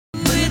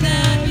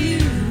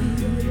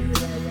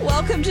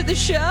welcome to the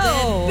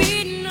show.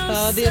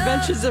 The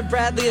Adventures of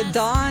Bradley and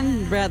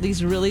Dawn.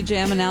 Bradley's really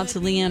jamming out to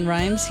Leanne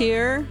Rimes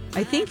here.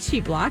 I think she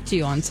blocked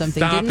you on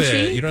something, Stop didn't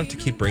it. she? You don't have to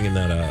keep bringing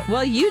that up.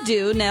 Well, you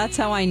do. Now that's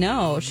how I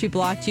know. She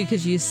blocked you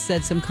because you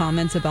said some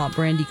comments about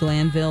Brandy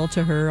Glanville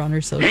to her on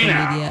her social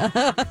media.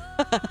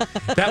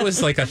 That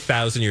was like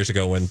 1,000 years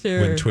ago when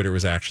Twitter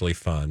was actually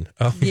fun.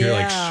 Oh, you're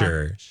like,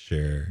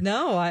 sure.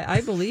 No,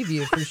 I believe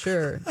you for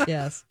sure.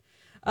 Yes.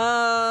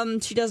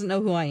 She doesn't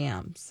know who I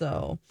am,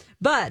 so.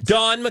 But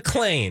Dawn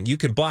McClain, you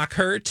could block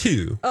her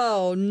too.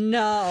 Oh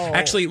no!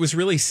 Actually, it was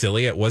really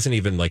silly. It wasn't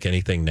even like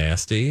anything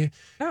nasty.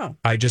 Oh,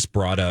 I just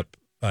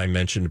I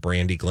mentioned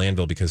Brandy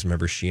Glanville because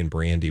remember she and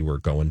Brandy were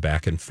going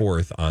back and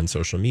forth on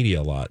social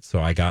media a lot. So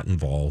I got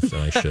involved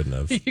and I shouldn't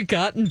have. You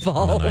got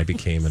involved. And I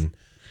became an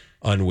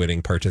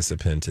unwitting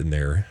participant in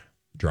their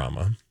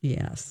drama.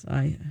 Yes,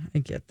 I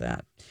get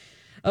that.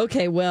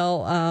 Okay,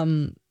 well,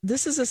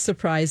 this is a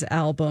surprise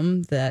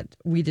album that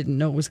we didn't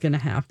know was going to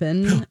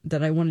happen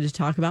that I wanted to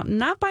talk about.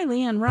 Not by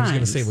Leanne Rimes. I was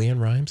going to say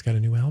Leanne Rimes got a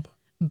new album.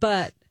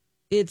 But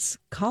it's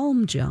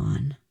Calm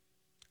John.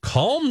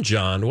 Calm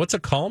John? What's a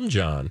Calm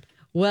John?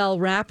 Well,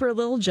 rapper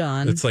Lil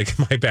Jon. It's like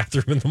my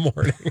bathroom in the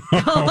morning.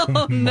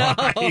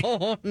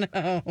 Oh,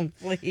 no,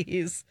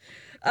 please.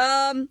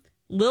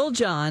 Lil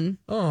Jon.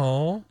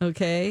 Oh.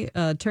 Okay.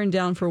 Turned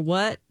down for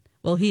what?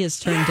 Well, he is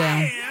turned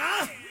down.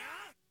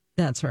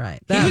 That's right.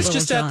 He was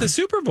just at the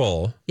Super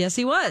Bowl. Yes,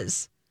 he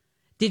was.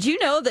 Did you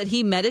know that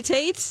he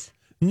meditates?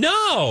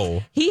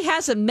 No. He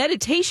has a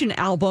meditation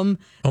album.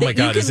 Oh my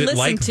God. Is it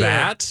like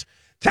that?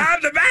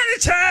 Time to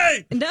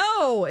meditate.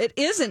 No, it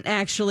isn't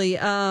actually.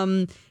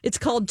 It's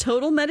called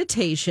Total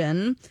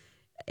Meditation.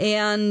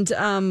 And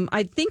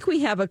I think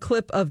we have a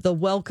clip of the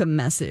welcome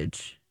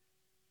message.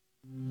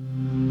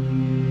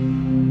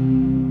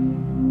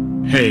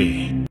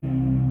 Hey,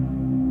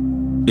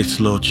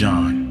 it's Lil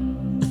Jon.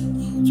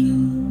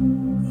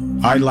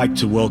 I'd like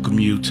to welcome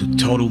you to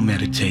Total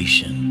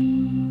Meditation.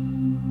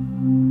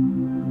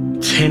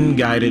 10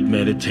 guided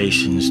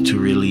meditations to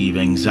relieve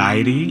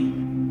anxiety,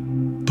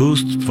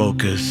 boost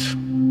focus,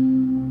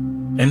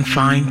 and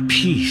find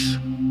peace.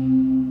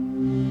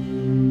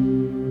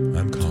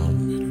 I'm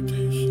calm.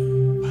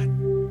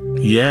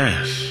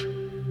 Yes.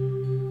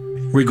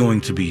 We're going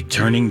to be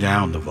turning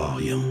down the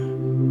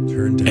volume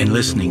and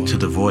listening to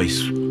the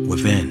voice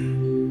within.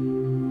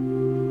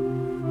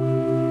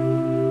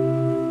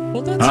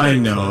 Well, that's I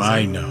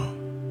know.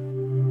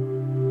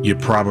 You're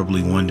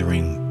probably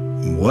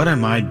wondering, what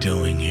am I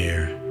doing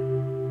here?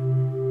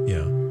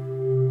 Yeah.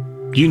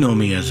 You know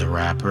me as a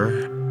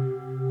rapper,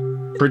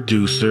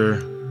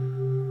 producer,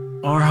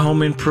 or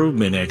home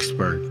improvement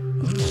expert.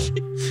 Does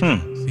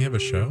he have a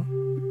show?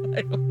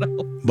 I don't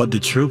know. But the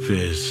truth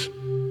is,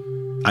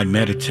 I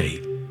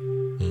meditate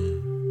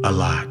a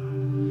lot.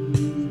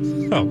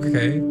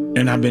 Okay.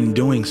 And I've been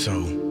doing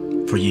so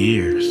for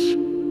years.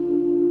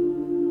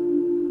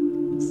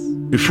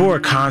 Before a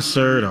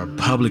concert or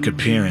public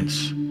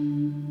appearance,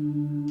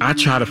 I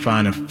try to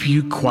find a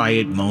few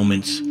quiet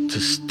moments to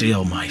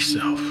still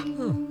myself.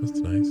 Oh, that's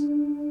nice.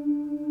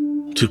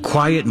 To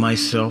quiet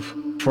myself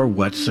for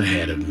what's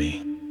ahead of me.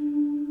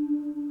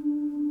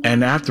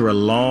 And after a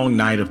long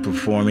night of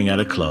performing at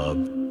a club,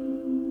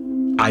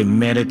 I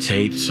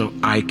meditate so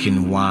I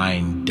can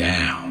wind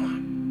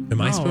down.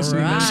 Am I supposed to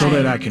do that? So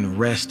that I can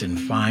rest and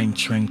find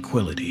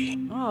tranquility.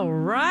 All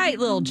right,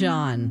 Lil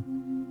Jon.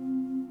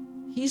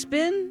 He's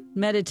been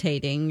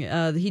meditating.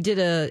 He did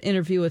an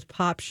interview with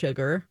Pop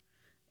Sugar,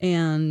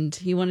 and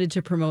he wanted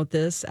to promote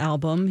this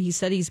album. He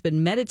said he's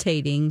been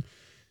meditating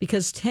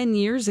because 10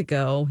 years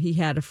ago, he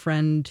had a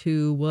friend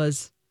who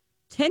was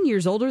 10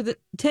 years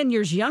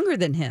younger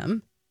than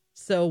him,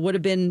 so would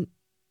have been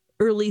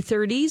early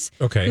 30s,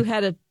 who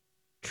had a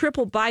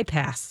triple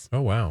bypass. Oh,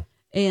 wow.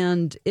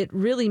 And it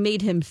really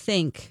made him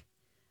think.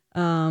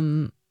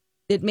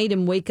 It made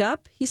him wake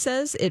up, he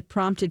says. It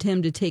prompted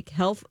him to take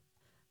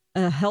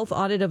a health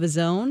audit of his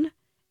own.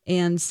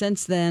 And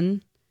since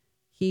then,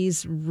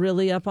 he's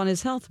really up on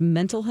his health,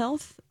 mental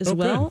health as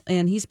well. Good.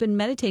 And he's been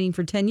meditating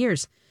for 10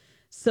 years.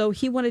 So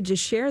he wanted to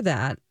share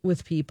that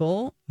with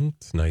people.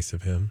 It's nice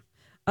of him.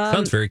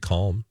 Sounds very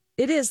calm.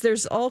 It is.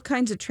 There's all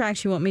kinds of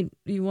tracks. You want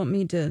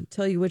me to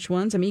tell you which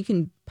ones? I mean, you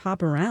can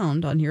pop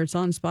around on here. It's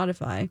on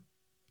Spotify.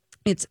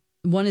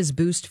 One is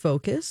Boost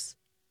Focus.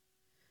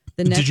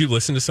 Did you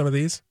listen to some of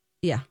these?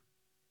 Yeah.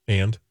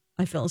 And?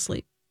 I fell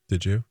asleep.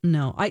 Did you?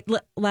 No.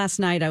 Last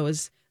night I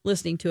was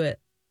listening to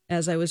it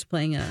as I was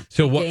playing a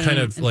So what game kind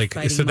of like,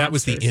 so that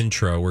was the monsters.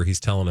 intro where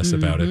he's telling us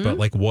about it, but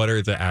like what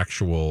are the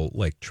actual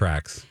like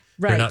tracks?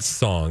 Right. They're not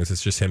songs.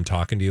 It's just him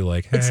talking to you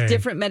like, hey. It's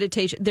different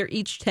meditation. They're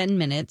each 10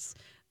 minutes.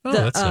 Oh,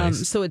 that's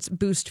nice. So it's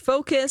Boost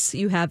Focus.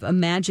 You have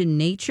Imagine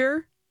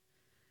Nature,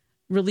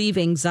 Relieve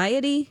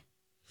Anxiety,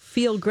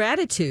 Feel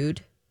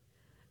Gratitude,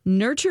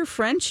 Nurture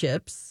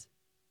Friendships,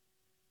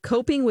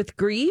 Coping with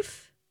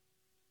Grief,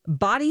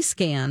 Body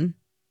Scan,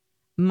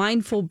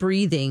 Mindful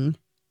Breathing,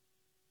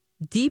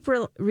 Deep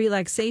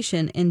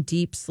Relaxation, and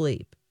Deep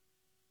Sleep.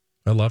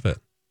 I love it.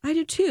 I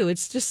do too.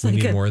 It's just We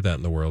like need more of that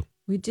in the world.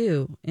 We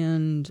do.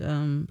 And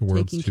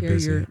world's taking too care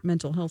busy. of your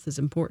mental health is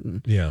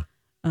important. Yeah.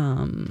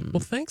 Well,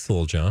 thanks,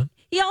 Little John.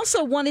 He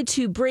also wanted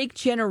to break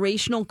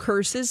generational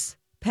curses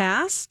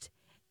past.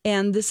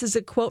 And this is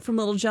a quote from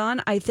Little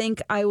John. I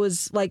think I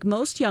was like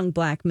most young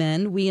black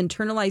men. We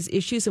internalize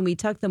issues and we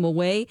tuck them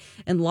away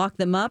and lock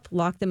them up,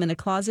 lock them in a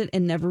closet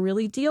and never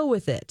really deal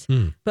with it.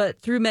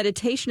 But through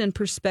meditation and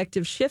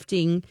perspective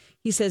shifting,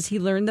 he says he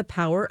learned the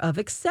power of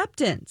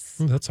acceptance.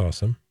 That's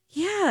awesome.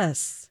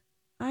 Yes.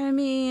 I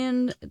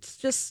mean, it's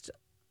just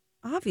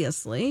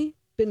obviously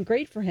been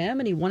great for him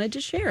and he wanted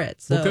to share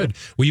it. So Well, good.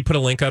 Will you put a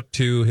link up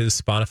to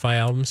his Spotify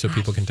album so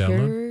people can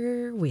download?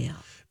 Sure will.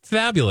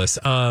 Fabulous.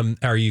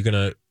 Are you going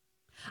to...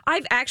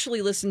 I've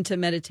actually listened to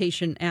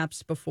meditation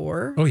apps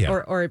before. Oh, yeah.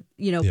 Or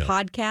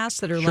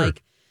podcasts that are Sure.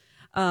 like,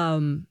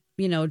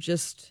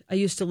 just, I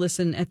used to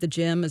listen at the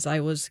gym as I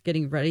was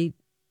getting ready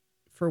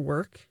for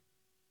work.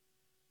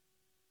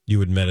 You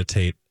would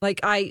meditate.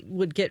 Like I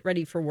would get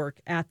ready for work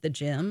at the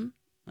gym,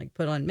 like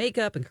put on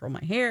makeup and curl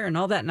my hair and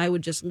all that. And I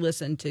would just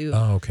listen to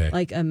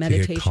like a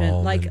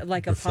meditation, like a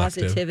reflective.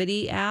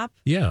 positivity app.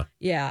 Yeah.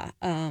 Yeah.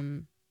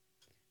 And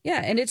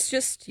it's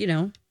just,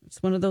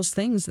 it's one of those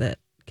things that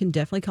can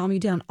definitely calm you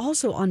down.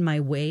 Also on my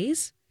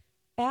Waze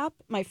app,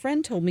 my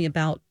friend told me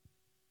about,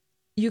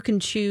 you can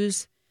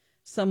choose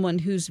someone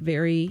who's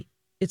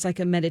it's like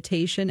a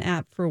meditation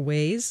app for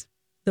Waze.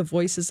 The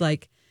voice is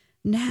like,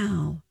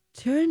 now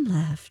turn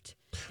left.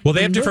 Well,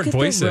 they have and different look at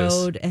voices. the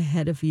road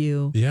ahead of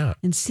you. Yeah.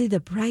 And see the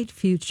bright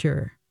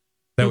future.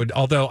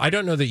 Although I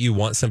don't know that you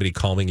want somebody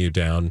calming you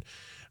down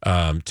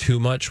too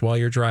much while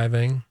you're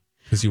driving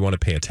because you want to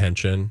pay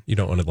attention. You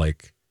don't want to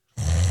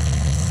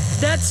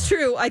That's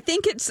true. I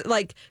think it's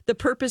like the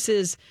purpose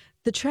is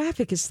the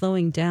traffic is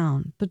slowing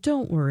down, but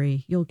don't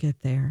worry, you'll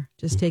get there.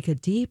 Just take a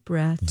deep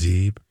breath.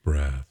 Deep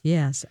breath.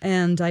 Yes.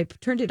 And I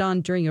turned it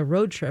on during a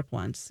road trip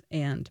once,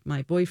 and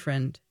my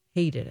boyfriend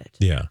hated it.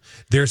 Yeah.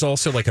 There's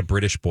also like a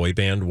British boy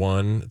band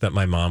one that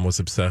my mom was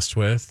obsessed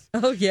with.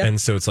 Oh, yeah.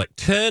 And so it's like,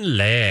 turn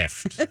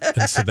left.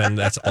 And so then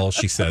that's all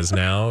she says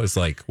now is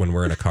like when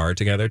we're in a car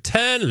together,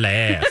 turn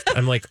left.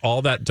 I'm like,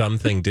 all that dumb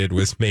thing did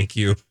was make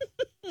you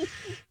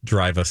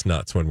drive us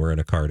nuts when we're in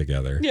a car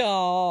together.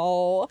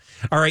 No.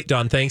 All right,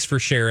 Dawn, thanks for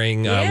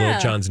sharing Little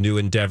John's new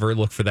endeavor.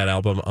 Look for that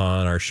album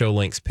on our show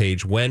links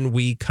page. When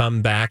we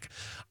come back,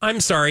 I'm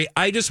sorry,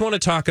 I just want to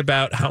talk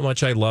about how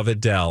much I love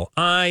Adele.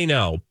 I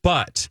know,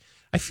 but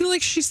I feel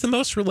like she's the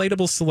most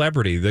relatable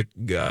celebrity.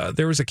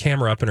 There was a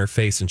camera up in her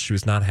face and she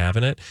was not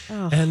having it.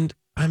 Oh. And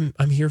I'm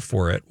here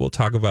for it. We'll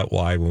talk about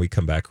why when we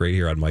come back right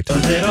here on My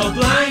Talk. Little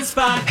Blind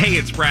Spot. Hey,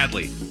 it's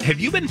Bradley. Have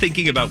you been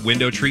thinking about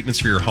window treatments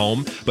for your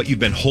home, but you've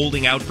been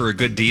holding out for a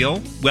good deal?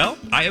 Well,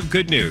 I have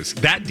good news.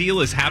 That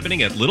deal is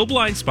happening at Little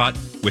Blind Spot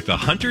with the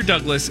Hunter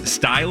Douglas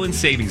Style and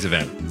Savings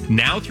Event.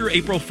 Now through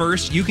April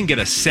 1st, you can get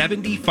a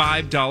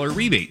 $75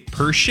 rebate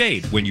per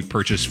shade when you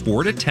purchase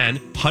 4 to 10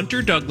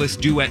 Hunter Douglas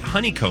Duet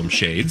Honeycomb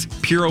Shades,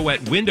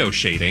 Pirouette Window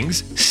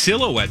Shadings,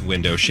 Silhouette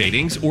Window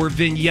Shadings, or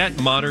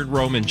Vignette Modern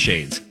Roman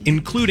Shades,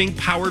 including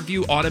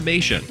PowerView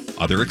automation.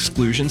 Other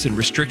exclusions and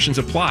restrictions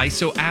apply,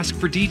 so ask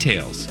for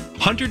details.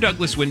 Hunter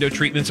Douglas window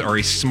treatments are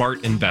a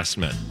smart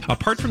investment.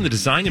 Apart from the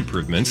design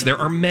improvements, there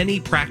are many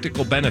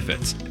practical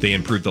benefits. They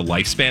improve the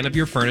lifespan of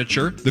your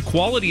furniture, the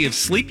quality of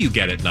sleep you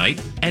get at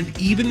night, and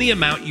even the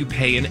amount you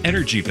pay in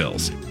energy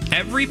bills.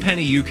 Every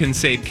penny you can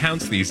save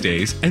counts these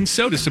days, and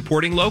so does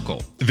supporting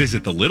local.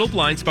 Visit the Little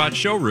Blind Spot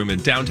showroom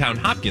in downtown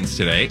Hopkins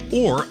today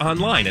or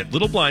online at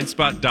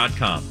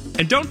littleblindspot.com.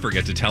 And don't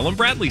forget to tell them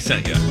Bradley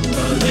sent you.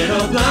 The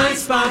Little Blind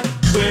Spot,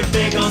 we're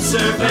big on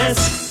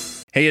service.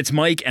 Hey, it's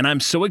Mike, and I'm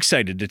so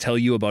excited to tell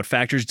you about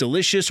Factor's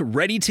delicious,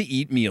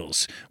 ready-to-eat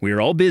meals. We are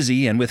all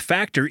busy, and with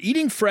Factor,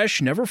 eating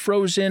fresh, never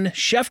frozen,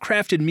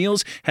 chef-crafted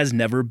meals has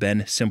never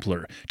been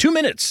simpler. 2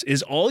 minutes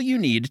is all you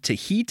need to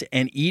heat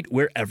and eat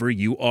wherever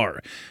you are.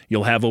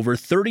 You'll have over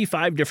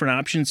 35 different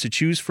options to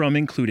choose from,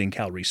 including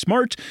Calorie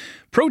Smart,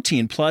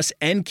 Protein Plus,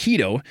 and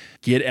Keto.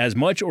 Get as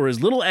much or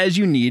as little as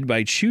you need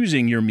by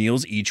choosing your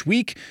meals each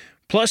week.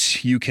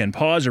 Plus, you can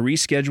pause or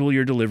reschedule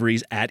your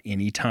deliveries at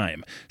any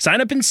time.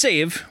 Sign up and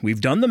save. We've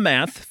done the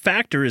math.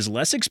 Factor is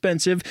less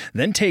expensive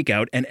than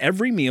takeout, and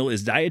every meal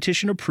is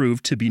dietitian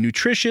approved to be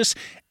nutritious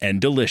and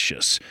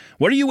delicious.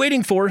 What are you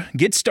waiting for?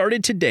 Get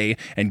started today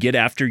and get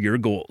after your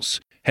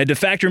goals. Head to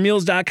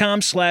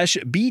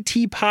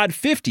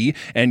factormeals.com/BTPod50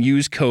 and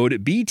use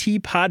code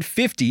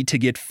BTPod50 to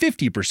get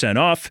 50%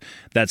 off.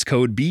 That's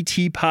code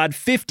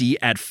BTPod50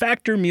 at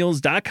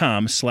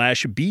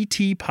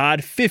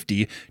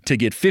factormeals.com/BTPod50 to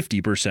get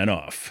 50%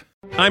 off.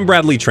 I'm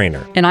Bradley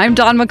Trainer. And I'm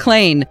Don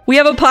McClain. We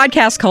have a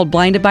podcast called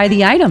Blinded by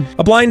the Item.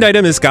 A blind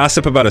item is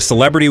gossip about a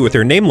celebrity with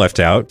their name left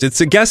out.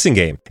 It's a guessing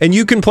game, and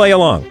you can play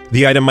along.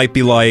 The item might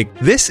be like,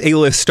 this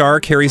A-list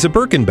star carries a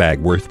Birkin bag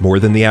worth more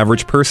than the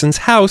average person's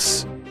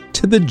house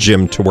to the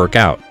gym to work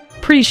out.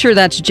 Pretty sure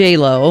that's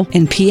J-Lo.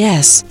 And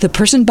P.S. the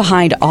person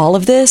behind all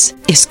of this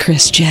is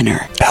Kris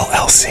Jenner,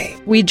 LLC.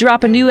 We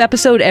drop a new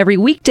episode every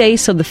weekday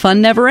so the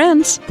fun never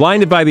ends.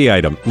 Blinded by the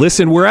Item.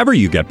 Listen wherever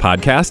you get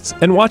podcasts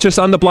and watch us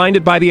on the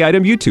Blinded by the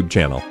Item YouTube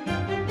channel.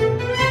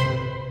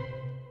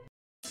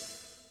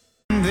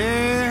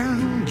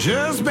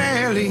 just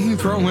barely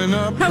throwing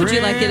up. How would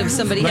you like it if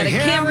somebody had a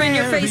camera in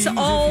your face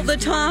all the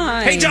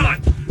time? Hey,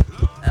 John!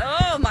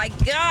 Oh, my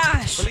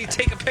gosh. Let me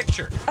take a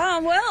picture.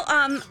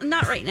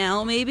 Not right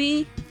now,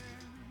 maybe.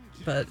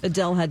 But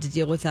Adele had to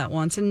deal with that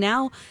once. And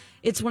now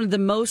it's one of the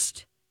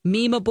most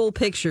memeable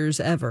pictures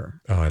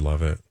ever. Oh, I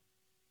love it.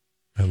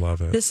 I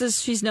love it.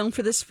 She's known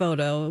for this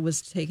photo. It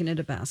was taken at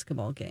a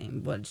basketball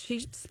game. But she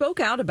spoke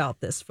out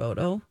about this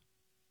photo.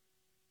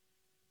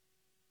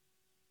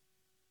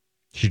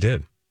 She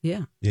did.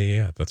 Yeah.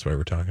 Yeah. That's why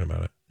we're talking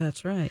about it.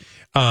 That's right.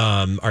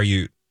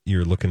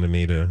 You're looking to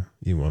me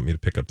you want me to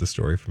pick up the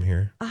story from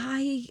here?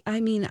 I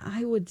mean,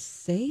 I would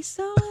say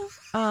so.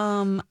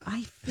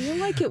 I feel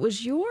like it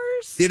was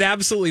yours. It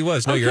absolutely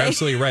was. No, Okay. You're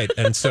absolutely right.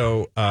 And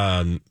so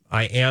I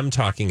am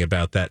talking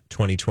about that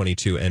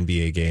 2022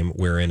 NBA game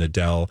wherein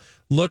Adele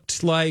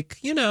looked like,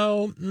 she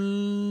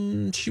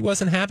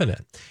wasn't having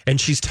it. And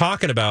she's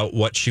talking about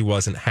what she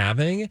wasn't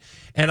having.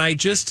 And I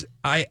just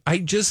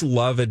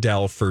love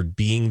Adele for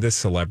being the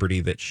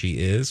celebrity that she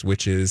is,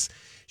 which is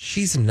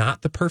she's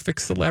not the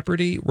perfect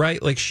celebrity,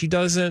 right? Like she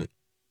doesn't,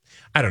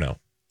 I don't know.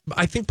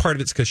 I think part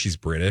of it's because she's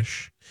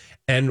British.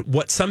 And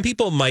what some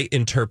people might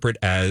interpret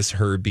as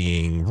her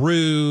being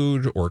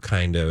rude or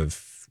kind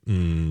of,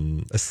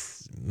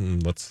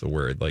 what's the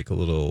word? Like a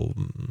little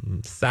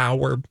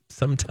sour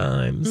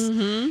sometimes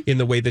in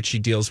the way that she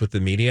deals with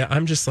the media.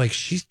 I'm just like,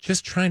 she's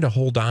just trying to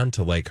hold on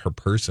to like her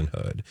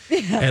personhood.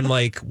 Yeah. And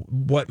like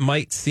what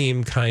might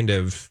seem kind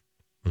of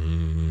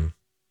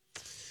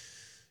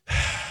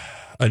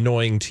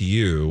annoying to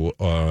you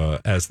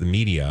as the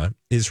media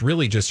is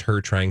really just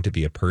her trying to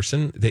be a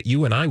person that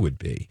you and I would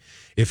be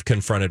if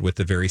confronted with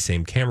the very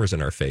same cameras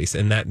in our face.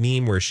 And that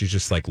meme where she's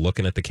just like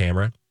looking at the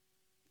camera,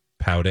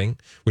 pouting,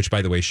 which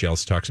by the way, she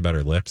also talks about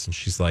her lips. And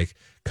she's like,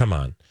 come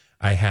on,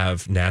 I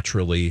have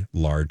naturally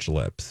large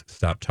lips.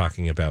 Stop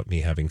talking about me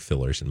having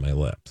fillers in my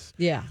lips.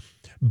 Yeah.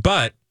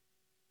 But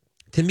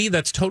to me,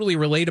 that's totally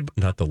relatable.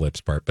 Not the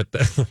lips part, but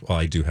well,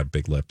 I do have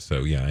big lips. So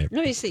yeah,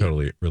 Let me see.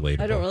 Totally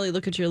relatable. I don't really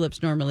look at your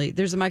lips normally.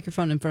 There's a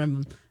microphone in front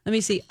of them. Let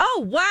me see.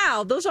 Oh,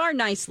 wow. Those are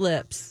nice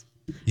lips.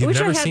 You've I wish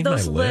never I had seen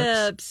those my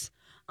lips.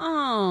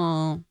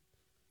 Oh.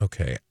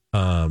 Okay.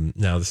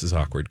 Now this is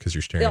awkward because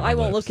you're staring at my I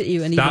won't lips. look at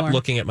you anymore. Stop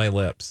looking at my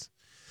lips.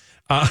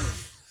 I'll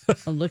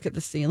look at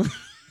the ceiling.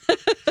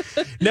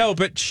 No,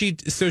 but she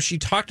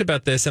talked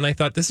about this, and I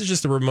thought this is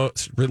just the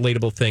most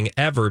relatable thing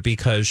ever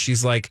because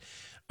she's like,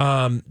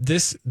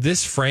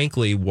 this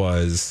frankly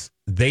was,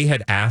 they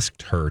had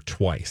asked her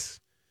twice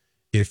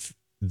if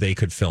they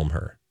could film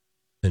her.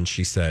 And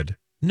she said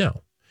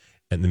no.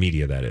 And the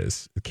media, that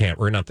is, the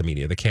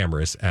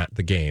cameras at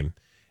the game.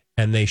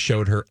 And they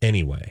showed her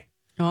anyway.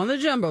 On the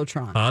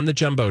Jumbotron. On the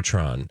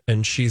Jumbotron.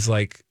 And she's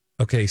like,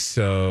 okay,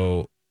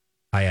 so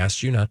I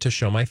asked you not to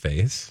show my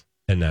face,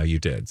 and now you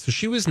did. So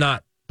she was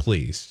not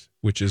pleased,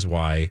 which is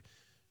why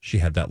she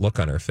had that look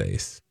on her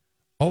face.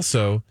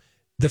 Also,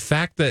 the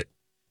fact that,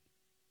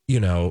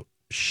 because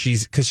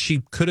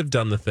she could have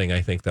done the thing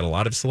I think that a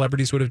lot of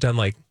celebrities would have done,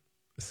 like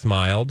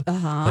smiled,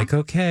 like,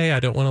 okay, I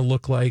don't want to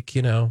look like,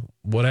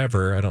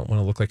 whatever. I don't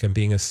want to look like I'm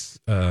being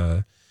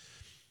a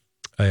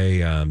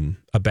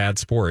bad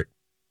sport.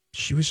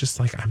 She was just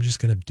like, I'm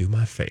just going to do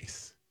my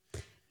face.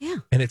 Yeah.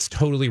 And it's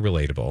totally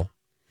relatable.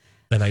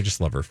 And I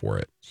just love her for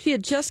it. She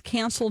had just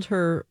canceled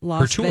her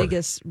Las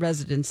Vegas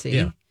residency.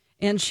 Yeah.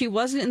 And she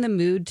wasn't in the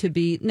mood to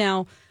be.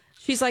 Now,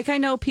 she's like, I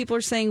know people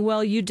are saying,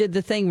 well, you did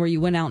the thing where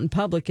you went out in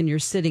public and you're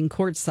sitting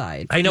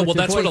courtside. I know. Well,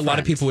 that's boyfriend. what a lot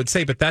of people would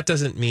say. But that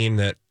doesn't mean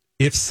that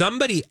if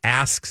somebody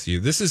asks you,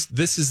 this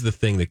is the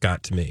thing that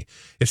got to me.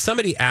 If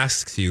somebody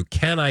asks you,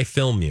 can I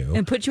film you?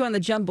 And put you on the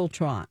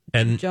Jumbotron.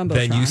 And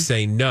then you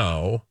say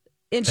no.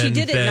 And she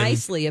did it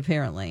nicely,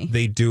 apparently.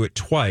 They do it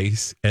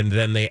twice, and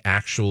then they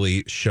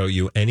actually show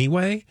you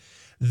anyway.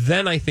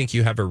 Then I think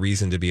you have a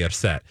reason to be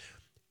upset.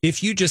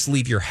 If you just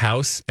leave your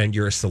house and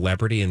you're a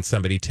celebrity and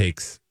somebody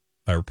takes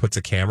or puts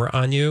a camera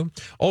on you.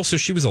 Also,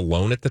 she was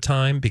alone at the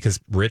time because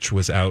Rich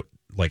was out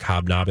like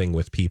hobnobbing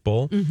with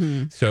people.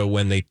 Mm-hmm. So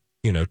when they,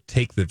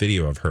 take the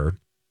video of her,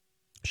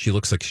 she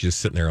looks like she's just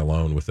sitting there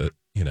alone with a,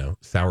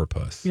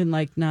 sourpuss. And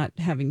like not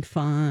having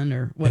fun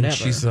or whatever. And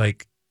she's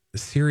like,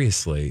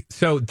 seriously.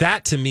 So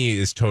that to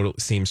me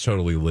seems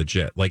totally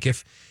legit. Like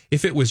if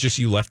it was just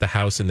you left the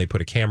house and they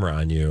put a camera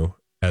on you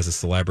as a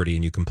celebrity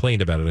and you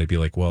complained about it, I'd be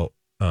like, well,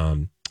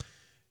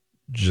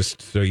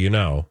 just so you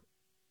know,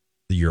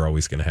 you're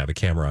always going to have a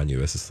camera on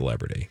you as a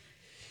celebrity.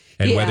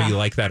 And whether you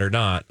like that or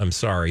not, I'm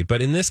sorry.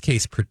 But in this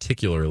case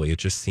particularly, it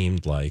just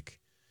seemed like,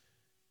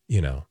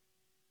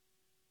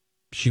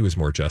 she was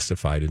more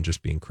justified in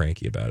just being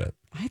cranky about it.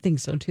 I think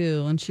so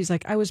too. And she's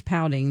like, I was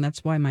pouting.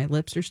 That's why my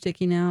lips are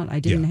sticking out. I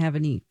didn't have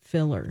any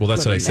fillers. Well,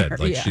 that's what I said.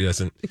 Like she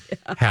doesn't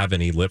have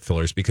any lip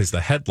fillers because the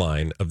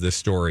headline of this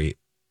story,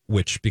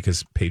 which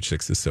because Page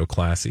 6 is so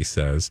classy,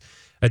 says,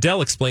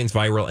 Adele explains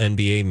viral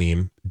NBA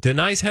meme,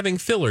 denies having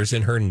fillers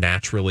in her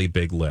naturally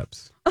big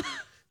lips.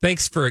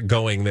 Thanks for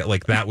going that.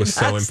 Like that was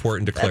so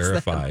important to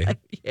clarify.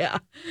 Yeah.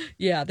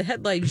 The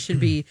headline should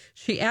be,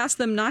 she asked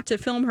them not to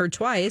film her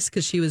twice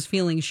because she was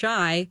feeling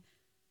shy.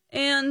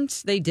 And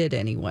they did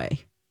anyway,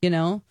 you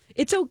know?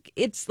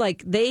 It's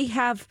like they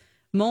have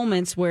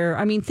moments where,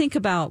 I mean, think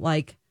about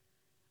like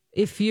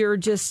if you're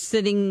just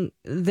sitting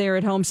there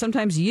at home,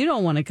 sometimes you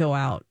don't want to go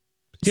out.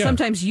 Yeah.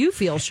 Sometimes you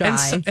feel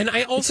shy. And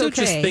I also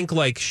just think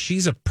like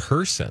she's a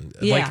person.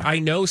 Yeah. Like I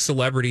know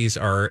celebrities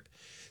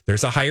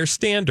there's a higher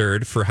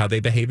standard for how they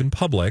behave in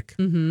public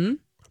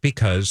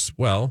because,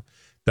 well,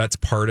 that's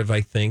part of,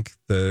 I think,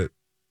 the,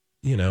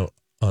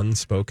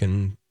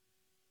 unspoken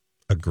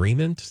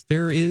agreement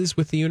there is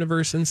with the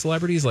universe and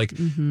celebrities. Like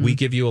we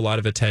give you a lot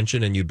of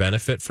attention and you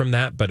benefit from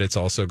that, but it's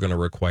also going to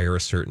require a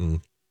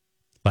certain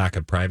lack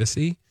of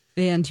privacy.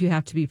 And you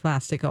have to be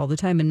plastic all the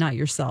time and not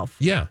yourself.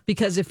 Yeah.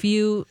 Because if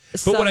you...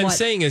 But what I'm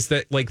saying is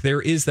that, like,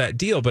 there is that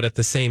deal, but at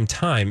the same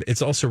time,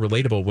 it's also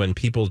relatable when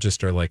people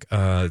just are like,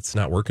 it's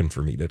not working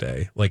for me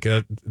today. Like,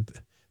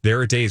 there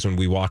are days when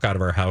we walk out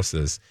of our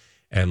houses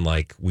and,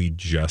 like, we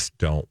just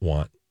don't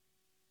want,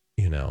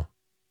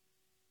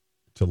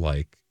 to,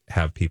 like,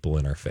 have people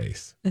in our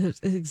face.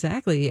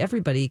 Exactly.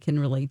 Everybody can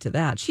relate to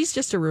that. She's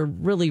just a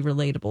really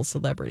relatable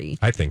celebrity.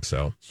 I think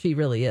so. She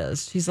really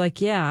is. She's like,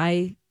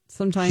 yeah,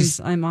 sometimes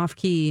I'm off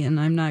key and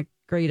I'm not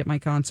great at my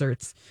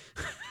concerts.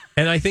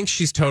 And I think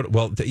she's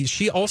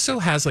she also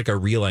has like a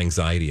real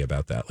anxiety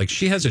about that. Like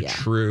she has a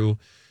true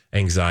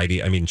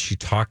anxiety. I mean, she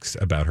talks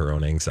about her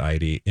own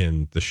anxiety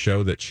in the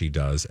show that she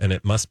does. And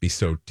it must be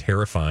so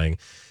terrifying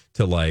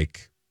to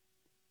like,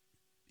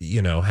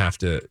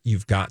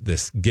 you've got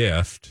this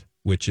gift,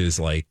 which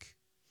is like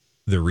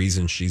the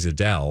reason she's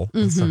Adele.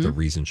 It's not the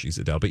reason she's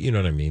Adele, but you know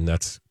what I mean?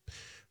 That's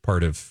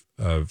part of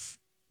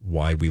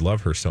why we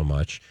love her so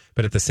much.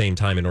 But at the same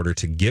time, in order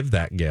to give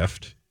that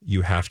gift,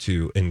 you have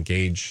to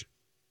engage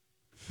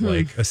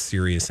like a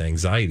serious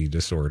anxiety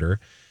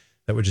disorder.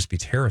 That would just be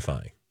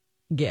terrifying.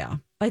 Yeah.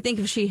 I think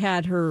if she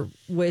had her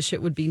wish,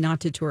 it would be not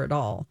to tour at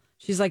all.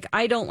 She's like,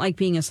 I don't like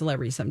being a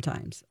celebrity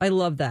sometimes. I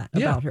love that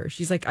about her.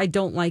 She's like, I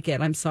don't like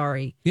it. I'm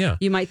sorry. Yeah.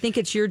 You might think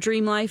it's your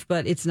dream life,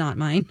 but it's not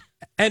mine.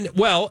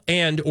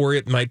 Or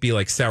it might be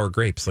like sour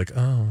grapes. Like,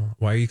 oh,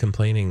 why are you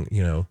complaining,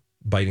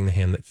 biting the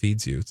hand that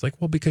feeds you? It's like,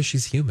 well, because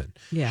she's human.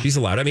 Yeah. She's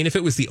allowed. I mean, if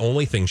it was the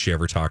only thing she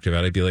ever talked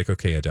about, I'd be like,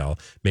 okay, Adele,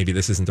 maybe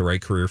this isn't the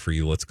right career for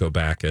you. Let's go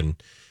back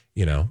and,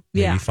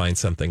 maybe find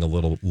something a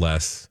little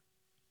less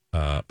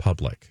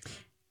public.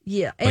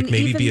 Yeah. Like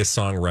maybe be a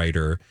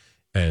songwriter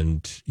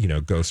and,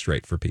 go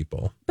straight for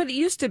people. But it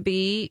used to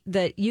be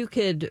that you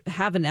could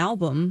have an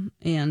album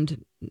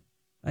and,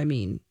 I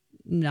mean,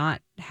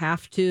 not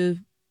have to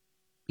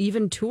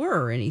even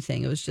tour or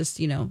anything. It was just,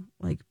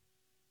 like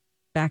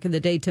back in the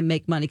day to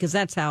make money, because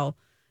that's how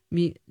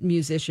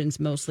musicians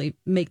mostly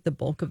make the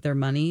bulk of their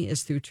money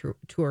is through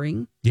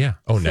touring. Yeah.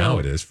 Oh, so, now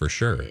it is for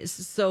sure.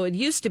 So it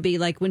used to be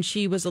like when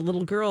she was a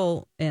little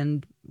girl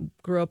and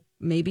grew up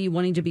maybe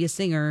wanting to be a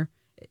singer,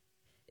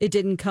 it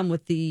didn't come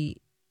with the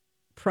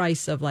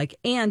price of like,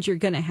 and you're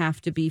going to have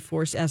to be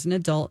forced as an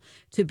adult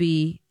to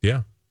be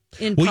in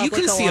public. You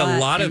can see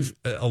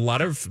a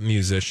lot of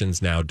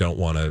musicians now don't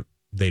want to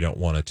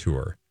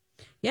tour.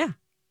 Yeah.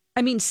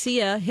 I mean,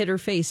 Sia hid her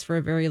face for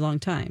a very long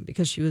time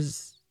because she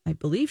was, I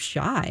believe,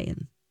 shy.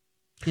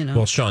 And,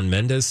 Well, Shawn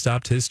Mendes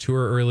stopped his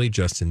tour early.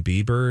 Justin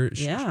Bieber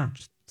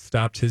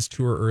stopped his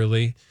tour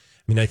early. I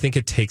mean, I think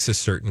it takes a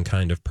certain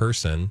kind of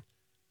person,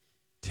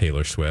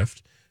 Taylor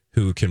Swift,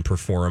 who can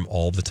perform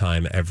all the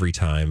time, every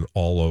time,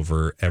 all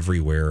over,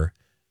 everywhere,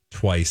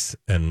 twice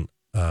and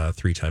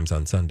 3 times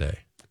on Sunday.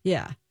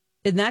 Yeah.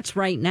 And that's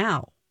right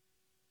now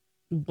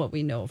what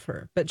we know of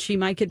her. But she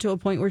might get to a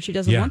point where she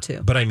doesn't want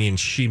to. But I mean,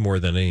 she more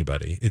than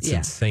anybody. It's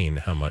insane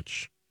how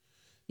much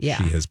she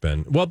has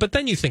been. Well, but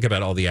then you think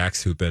about all the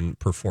acts who've been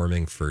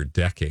performing for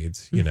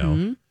decades,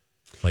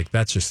 like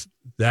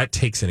that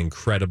takes an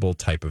incredible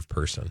type of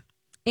person.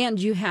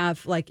 And you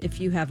have, like, if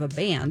you have a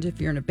band,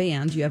 if you're in a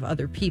band, you have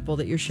other people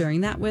that you're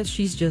sharing that with.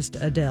 She's just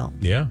Adele.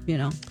 Yeah.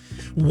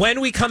 When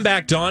we come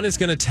back, Dawn is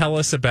going to tell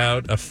us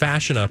about a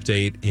fashion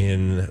update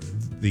in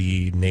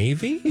the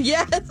Navy.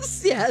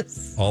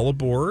 Yes. All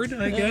aboard,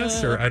 I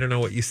guess. Or I don't know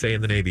what you say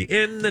in the Navy.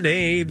 In the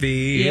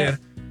Navy. Yeah.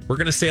 We're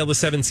going to sail the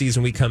 7 seas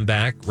when we come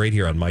back right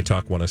here on My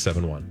Talk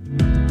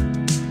 107.1.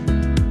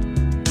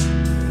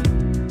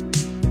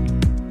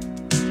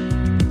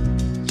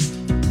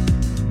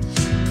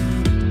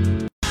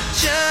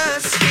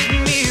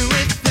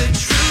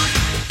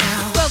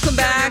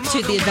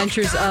 To the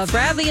adventures of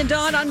Bradley and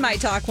Dawn on My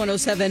Talk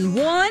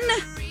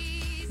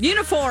 107.1.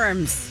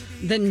 Uniforms.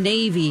 The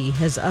Navy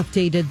has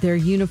updated their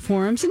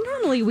uniforms. And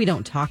normally we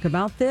don't talk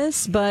about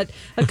this, but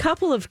a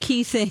couple of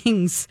key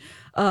things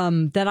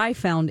that I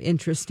found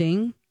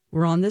interesting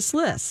were on this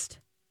list.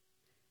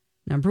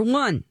 Number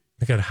 1.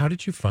 My God, how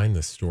did you find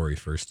this story,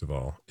 first of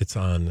all? It's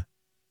on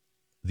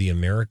the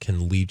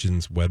American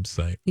Legion's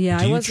website. Yeah,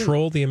 Do you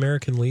troll the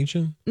American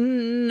Legion?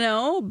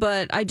 No,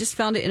 but I just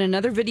found it in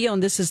another video,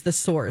 and this is the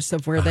source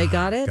of where they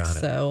got it.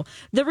 So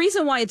the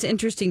reason why it's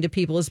interesting to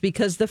people is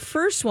because the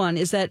first one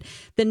is that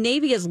the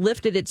Navy has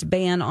lifted its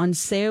ban on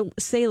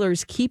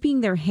sailors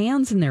keeping their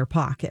hands in their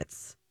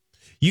pockets.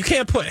 You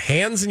can't put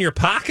hands in your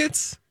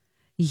pockets?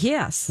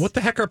 Yes. What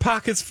the heck are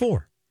pockets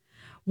for?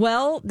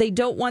 Well, they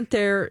don't want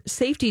their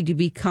safety to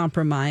be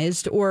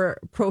compromised or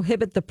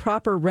prohibit the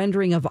proper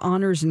rendering of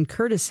honors and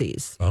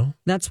courtesies. Oh.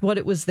 That's what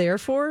it was there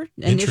for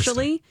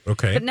initially.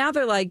 Okay. But now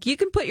they're like, you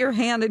can put your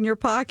hand in your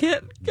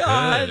pocket.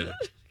 God.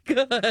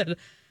 Good.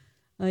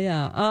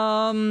 Yeah.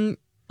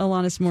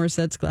 Alanis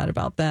Morissette's glad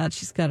about that.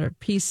 She's got her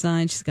peace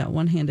sign. She's got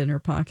one hand in her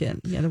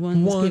pocket. The other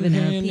one's giving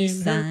her a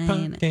peace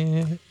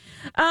sign.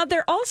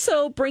 They're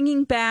also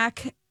bringing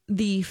back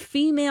the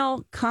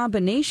female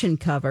combination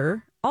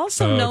cover,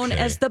 also known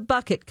as the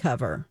bucket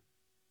cover.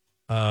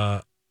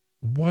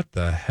 What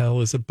the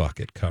hell is a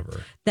bucket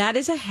cover? That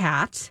is a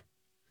hat.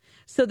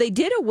 So they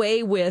did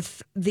away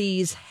with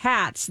these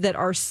hats that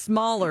are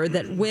smaller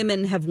that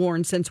women have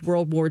worn since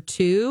World War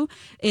II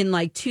in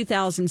like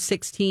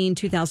 2016,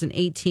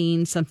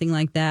 2018, something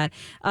like that.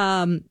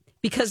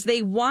 Because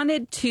they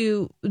wanted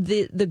to,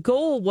 the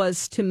goal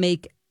was to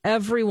make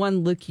everyone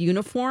look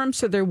uniform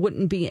so there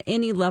wouldn't be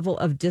any level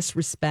of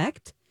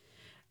disrespect.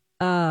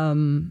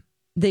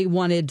 They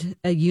wanted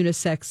a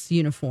unisex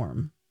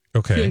uniform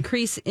to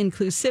increase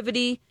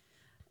inclusivity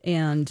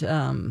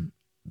and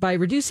by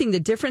reducing the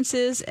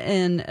differences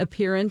in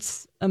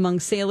appearance among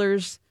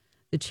sailors,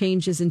 the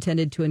change is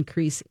intended to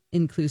increase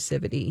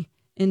inclusivity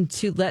and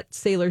to let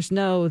sailors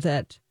know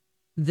that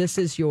this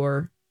is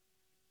your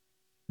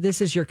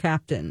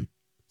captain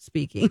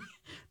speaking.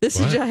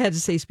 I had to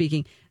say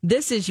speaking.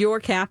 This is your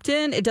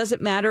captain. It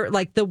doesn't matter.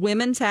 Like the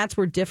women's hats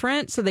were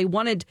different, so they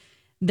wanted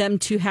them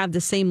to have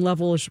the same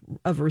level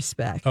of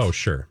respect. Oh,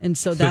 sure. And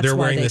so that's they're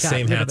why wearing they the got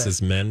same rid of hats it.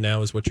 as men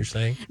now, is what you're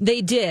saying?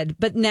 They did,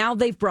 but now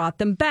they've brought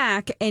them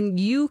back, and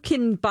you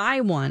can buy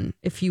one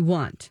if you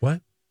want. What?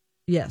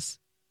 Yes.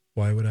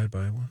 Why would I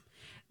buy one?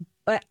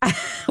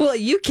 Well,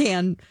 you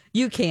can.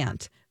 You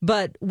can't.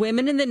 But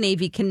women in the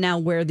Navy can now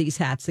wear these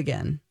hats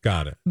again.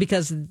 Got it.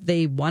 Because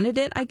they wanted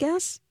it, I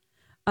guess.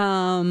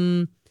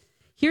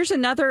 Here's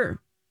another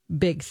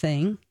big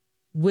thing.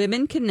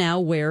 Women can now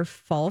wear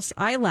false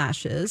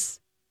eyelashes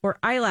or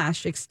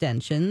eyelash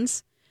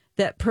extensions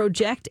that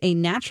project a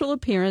natural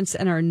appearance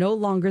and are no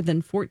longer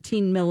than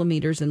 14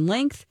 millimeters in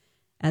length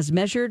as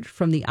measured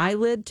from the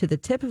eyelid to the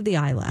tip of the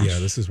eyelash. Yeah,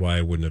 this is why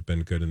I wouldn't have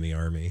been good in the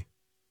Army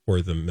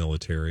or the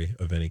military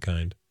of any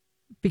kind.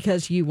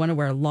 Because you want to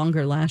wear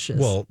longer lashes.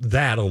 Well,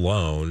 that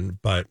alone,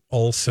 but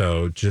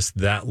also just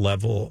that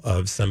level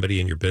of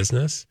somebody in your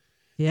business.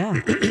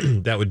 Yeah.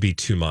 That would be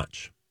too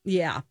much.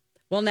 Yeah.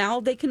 Well, now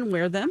they can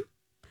wear them.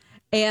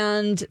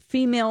 And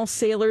female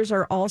sailors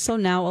are also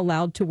now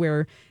allowed to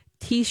wear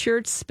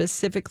T-shirts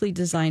specifically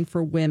designed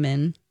for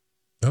women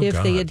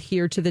if they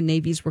adhere to the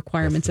Navy's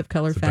requirements of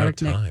color, fabric,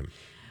 time.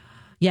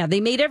 Yeah, they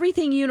made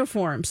everything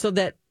uniform so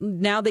that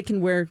now they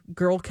can wear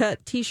girl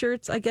cut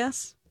T-shirts, I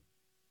guess.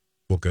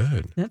 Well,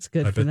 good. That's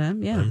good for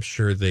them, yeah. I'm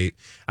sure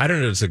I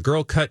don't know, does a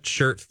girl cut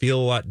shirt feel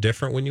a lot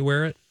different when you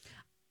wear it?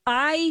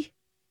 I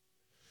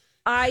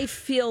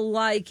feel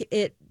like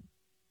it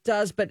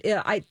does, but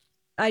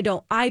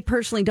I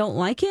personally don't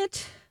like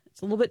it.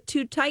 It's a little bit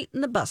too tight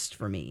in the bust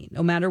for me,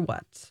 no matter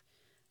what.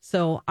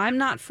 So I'm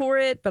not for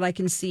it, but I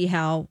can see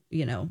how,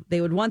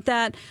 they would want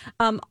that.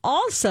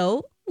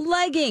 Also,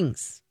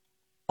 leggings.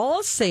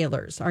 All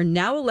sailors are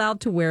now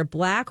allowed to wear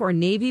black or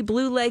navy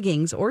blue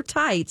leggings or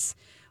tights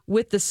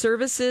with the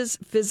service's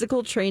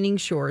physical training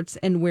shorts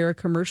and wear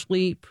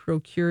commercially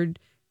procured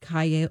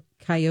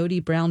coyote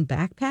brown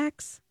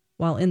backpacks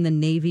while in the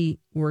Navy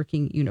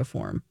working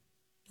uniform.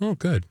 Oh,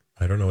 good.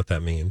 I don't know what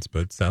that means,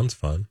 but it sounds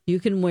fun. You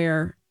can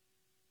wear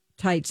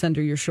tights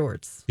under your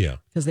shorts. Yeah.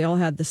 Because they all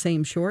had the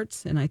same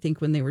shorts. And I think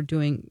when they were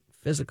doing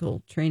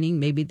physical training,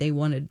 maybe they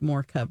wanted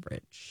more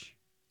coverage.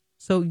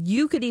 So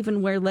you could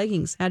even wear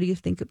leggings. How do you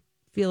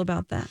feel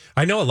about that?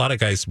 I know a lot of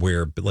guys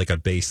wear like a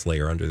base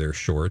layer under their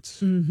shorts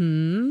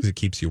because it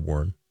keeps you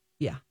warm.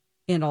 Yeah.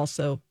 And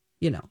also,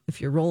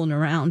 if you're rolling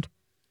around,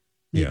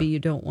 maybe you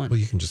don't want. Well,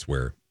 you can just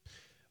wear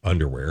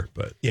underwear,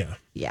 but yeah.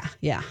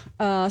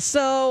 Yeah.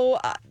 So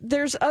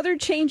there's other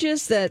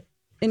changes that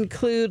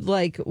include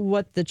like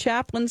what the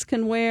chaplains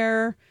can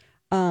wear.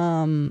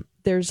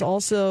 There's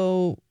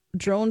also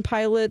drone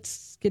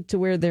pilots get to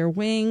wear their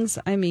wings.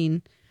 I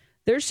mean,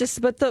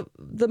 but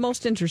the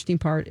most interesting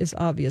part is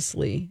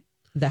obviously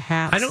the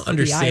hats. I don't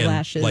understand the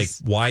eyelashes. like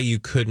why you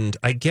couldn't.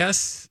 I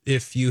guess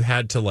if you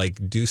had to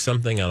like do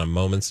something on a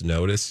moment's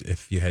notice,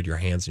 if you had your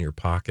hands in your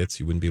pockets,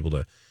 you wouldn't be able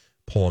to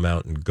pull them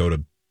out and go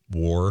to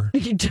war.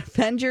 You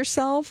defend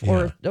yourself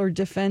or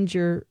defend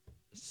your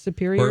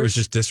superiors. Or it was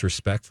just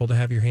disrespectful to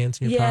have your hands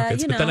in your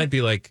pockets. But then I'd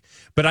be like,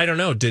 but I don't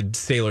know. Did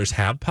sailors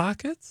have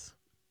pockets?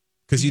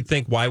 Because you'd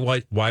think, why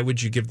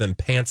would you give them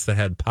pants that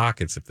had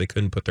pockets if they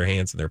couldn't put their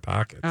hands in their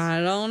pockets? I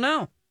don't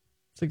know.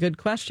 It's a good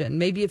question.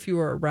 Maybe if you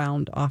were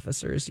around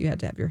officers, you had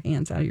to have your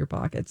hands out of your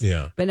pockets.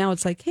 Yeah. But now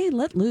it's like, hey,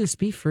 let loose,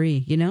 be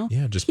free,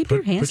 Yeah, just keep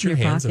your hands in your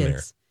pockets. In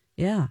there.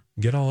 Yeah.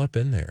 Get all up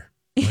in there.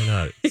 Why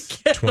not? It's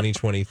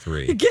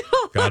 2023.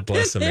 God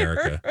bless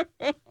America.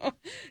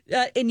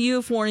 And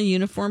you've worn a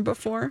uniform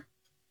before?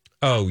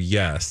 Oh,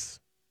 yes.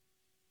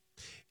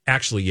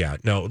 Actually, yeah.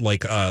 No,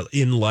 like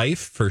in life,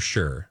 for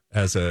sure.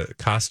 As a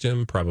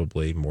costume,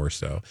 probably more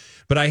so.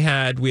 But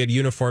we had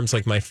uniforms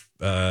like I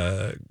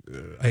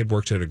had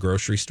worked at a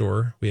grocery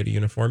store. We had a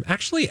uniform.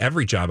 Actually,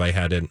 every job I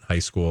had in high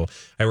school,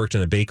 I worked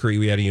in a bakery.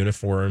 We had a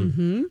uniform.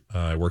 Mm-hmm.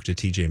 I worked at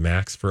TJ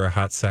Maxx for a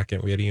hot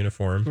second. We had a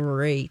uniform.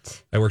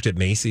 Great. I worked at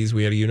Macy's.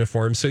 We had a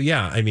uniform. So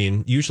yeah, I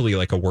mean, usually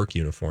like a work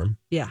uniform.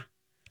 Yeah.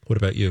 What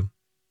about you?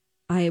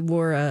 I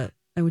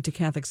went to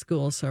Catholic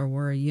school, so I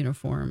wore a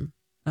uniform,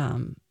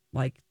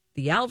 like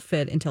the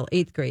outfit until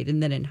 8th grade.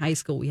 And then in high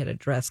school, we had a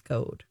dress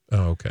code.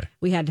 Oh, okay.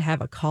 We had to have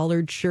a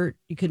collared shirt.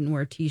 You couldn't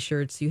wear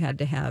T-shirts. You had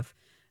to have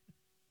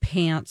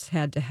pants,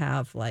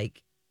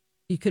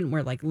 you couldn't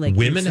wear like leggings.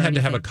 Women had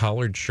to have a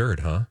collared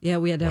shirt, huh? Yeah,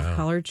 we had to have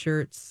collared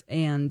shirts,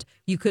 and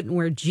you couldn't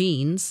wear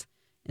jeans.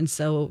 And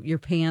so your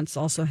pants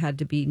also had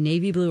to be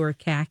navy blue or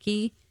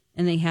khaki,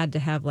 and they had to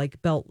have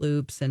like belt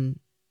loops and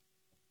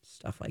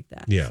stuff like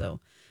that. Yeah.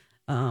 So,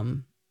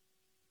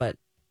 but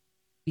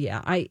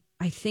yeah, I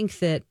think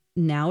that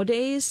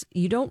nowadays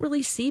you don't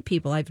really see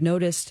people. I've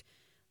noticed,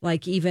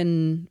 like,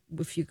 even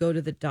if you go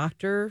to the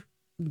doctor,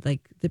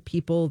 like the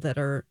people that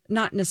are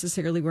not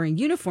necessarily wearing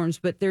uniforms,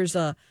 but there's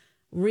a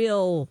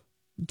real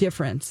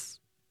difference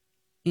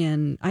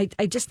in, I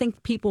just think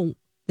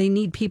they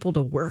need people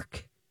to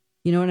work.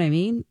 You know what I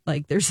mean?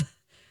 Like there's a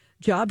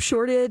job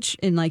shortage,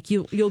 and like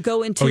you'll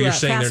go into you're a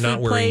saying fast they're not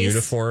food wearing place.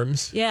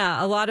 uniforms?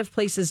 Yeah, a lot of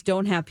places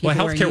don't have people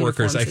wearing healthcare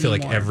workers, I feel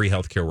anymore. like every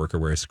healthcare worker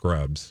wears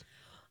scrubs.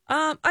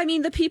 I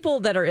mean, the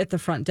people that are at the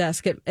front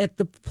desk at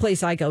the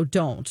place I go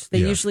don't. They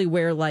usually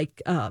wear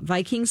like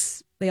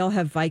Vikings. They all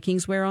have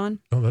Vikings wear on.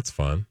 Oh, that's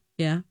fun.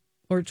 Yeah.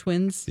 Or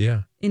twins.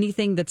 Yeah.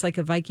 Anything that's like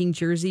a Viking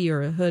jersey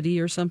or a hoodie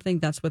or something,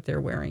 that's what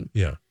they're wearing.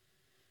 Yeah.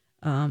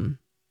 And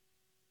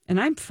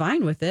I'm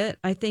fine with it.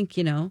 I think,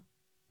 and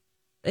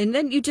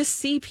then you just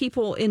see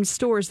people in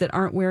stores that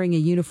aren't wearing a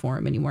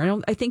uniform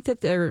anymore. I think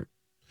that they're.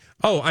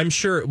 Oh, I'm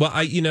sure. Well,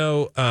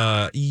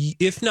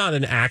 if not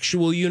an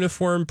actual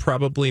uniform,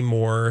 probably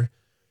more.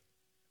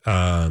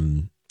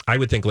 I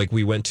would think like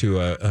we went to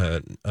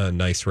a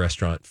nice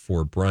restaurant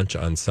for brunch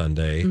on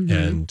Sunday,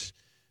 and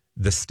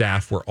the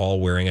staff were all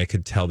wearing. I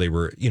could tell they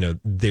were.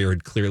 There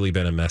had clearly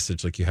been a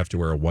message like you have to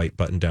wear a white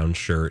button-down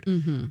shirt,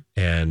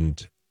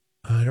 and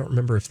I don't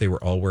remember if they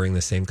were all wearing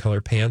the same color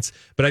pants,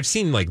 but I've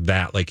seen like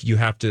that. Like you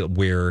have to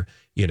wear,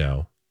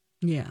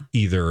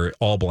 either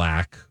all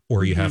black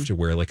or you have to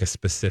wear like a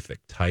specific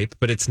type.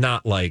 But it's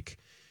not like,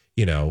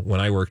 when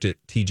I worked at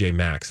TJ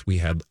Maxx, we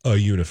had a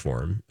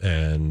uniform.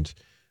 And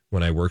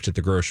when I worked at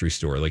the grocery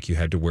store, like you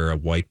had to wear a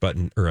white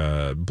button or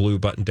a blue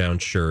button down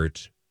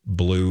shirt,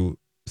 blue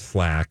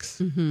slacks,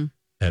 and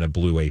a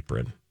blue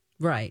apron.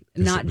 Right.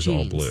 'Cause Not it was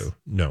jeans. all blue.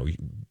 No,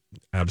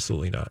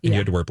 absolutely not. And you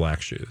had to wear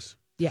black shoes.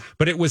 Yeah.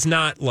 But it was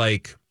not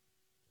like,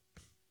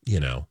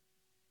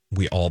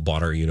 we all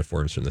bought our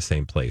uniforms from the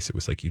same place. It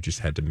was like you just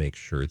had to make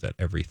sure that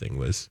everything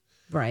was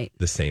right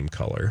the same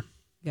color.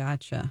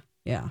 Gotcha.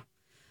 Yeah.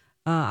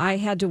 I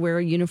had to wear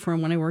a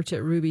uniform when I worked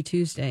at Ruby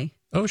Tuesday.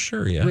 Oh,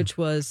 sure. Yeah. Which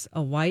was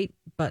a white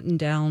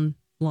button-down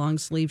long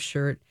sleeve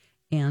shirt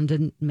and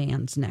a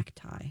man's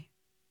necktie.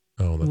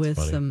 Oh, that's with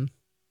funny. some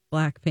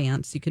black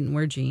pants. You couldn't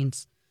wear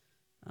jeans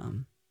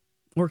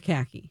or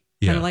khaki.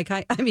 Yeah. Kind of like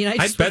I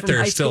bet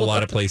there are still a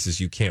lot of places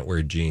you can't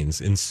wear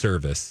jeans in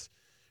service,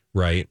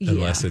 right? Yeah.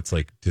 Unless it's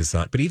like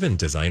design. But even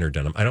designer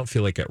denim, I don't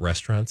feel like at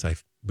restaurants I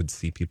would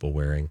see people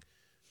wearing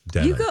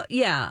denim. You go,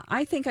 yeah.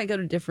 I think I go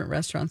to different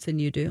restaurants than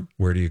you do.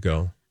 Where do you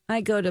go?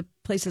 I go to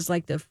places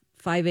like the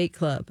 5-8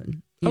 Club.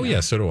 And yeah,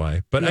 so do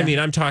I. But I mean,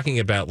 I'm talking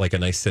about like a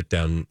nice sit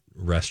down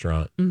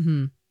restaurant.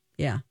 Mm-hmm.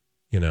 Yeah.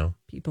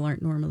 People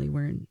aren't normally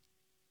wearing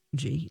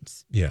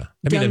jeans. Yeah.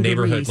 I mean, a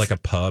neighborhood, like a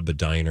pub, a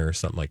diner,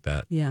 something like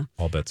that. Yeah.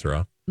 All bets are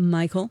off.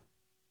 Michael?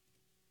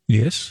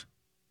 Yes.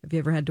 Have you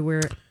ever had to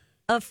wear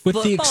a with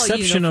football the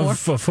exception uniform? of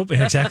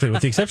football, exactly.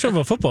 With the exception of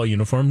a football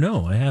uniform,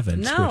 no, I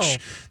haven't. No. Which,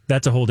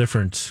 that's a whole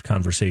different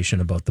conversation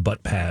about the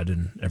butt pad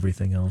and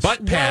everything else.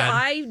 Butt pad. Well,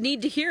 I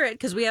need to hear it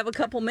because we have a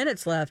couple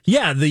minutes left.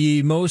 Yeah,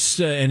 the most,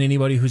 and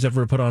anybody who's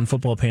ever put on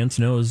football pants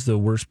knows the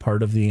worst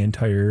part of the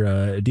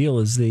entire deal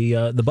is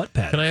the butt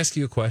pad. Can I ask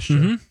you a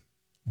question?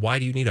 Why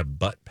do you need a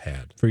butt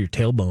pad? For your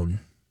tailbone.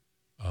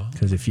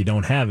 Because if you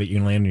don't have it, you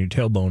can land on your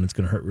tailbone. It's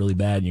going to hurt really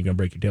bad, and you're going to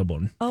break your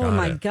tailbone. Oh,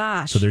 my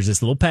gosh. So there's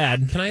this little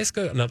pad. Can I ask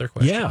another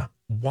question? Yeah.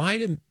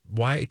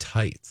 Why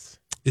tights?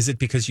 Is it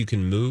because you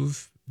can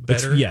move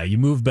better? You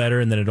move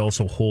better, and then it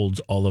also holds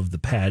all of the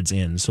pads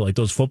in. So like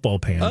those football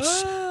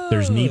pants,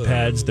 there's knee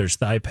pads, there's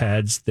thigh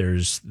pads,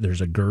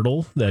 there's a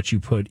girdle that you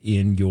put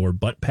in your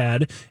butt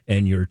pad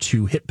and your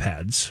 2 hip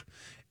pads.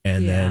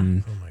 And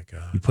then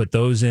you put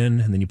those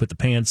in, and then you put the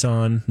pants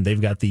on. They've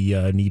got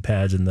the knee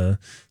pads and the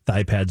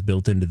thigh pads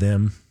built into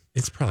them.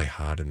 It's probably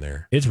hot in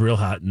there. It's real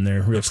hot in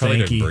there, real It probably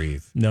stanky. doesn't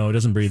breathe. No, it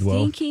doesn't breathe well.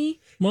 Stinky?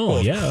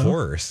 Well, Of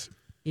course.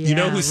 Yeah, you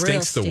know who real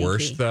stinks the stinky.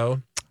 worst,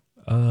 though?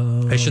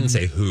 I shouldn't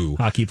say who.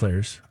 Hockey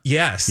players.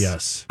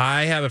 Yes.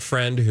 I have a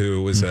friend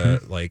who was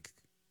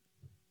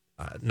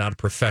not a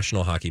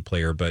professional hockey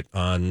player, but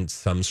on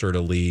some sort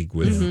of league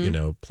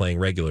with, playing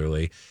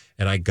regularly.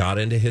 And I got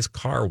into his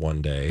car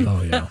one day.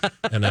 Oh, yeah.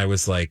 And I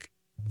was like,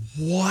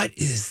 what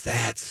is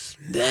that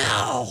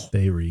smell?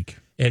 They reek.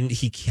 And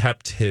he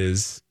kept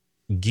his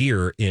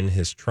gear in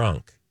his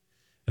trunk.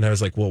 And I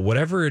was like, well,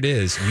 whatever it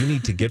is, you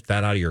need to get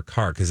that out of your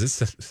car because this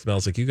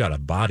smells like you got a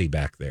body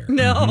back there.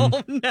 No.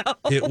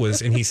 It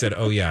was, and he said,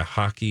 oh, yeah,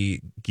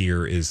 hockey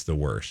gear is the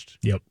worst.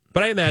 Yep.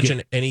 But I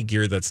imagine any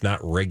gear that's not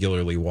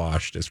regularly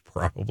washed is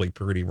probably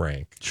pretty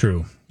rank.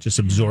 True. Just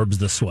absorbs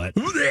the sweat.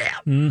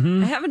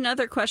 I have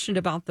another question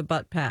about the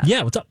butt pad.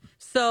 Yeah, what's up?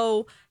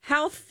 So,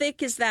 how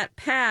thick is that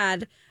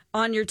pad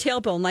on your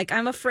tailbone? Like,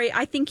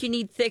 I think you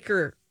need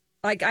thicker.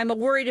 Like, I'm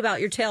worried about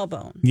your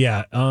tailbone.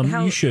 Yeah,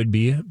 you should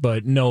be,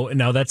 but no.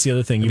 Now that's the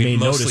other thing. Mostly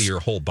notice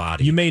your whole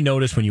body. You may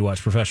notice when you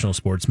watch professional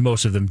sports,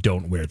 most of them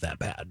don't wear that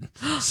pad.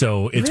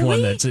 So it's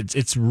Really? one that's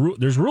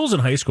there's rules in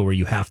high school where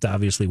you have to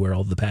obviously wear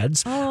all the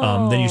pads.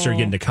 Then you start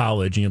getting to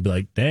college and you'll be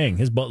like, dang,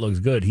 his butt looks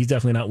good. He's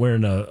definitely not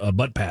wearing a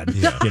butt pad,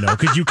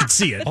 because you could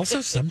see it. Also,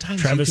 sometimes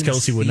Travis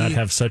Kelce would not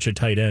have such a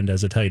tight end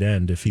as a tight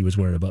end if he was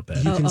wearing a butt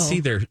pad. You can see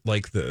their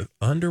the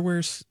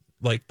underwear's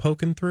like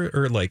poking through,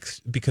 or like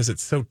because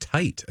it's so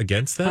tight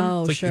against them.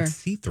 Oh, it's like sure. you can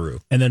see through.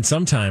 And then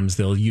sometimes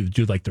they'll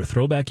do like their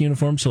throwback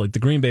uniform. So like the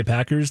Green Bay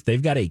Packers,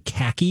 they've got a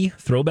khaki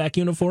throwback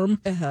uniform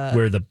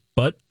where the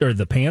butt or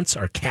the pants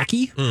are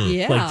khaki,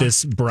 Yeah. like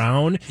this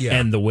brown. Yeah.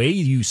 And the way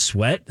you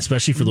sweat,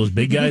 especially for those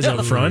big guys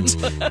up front,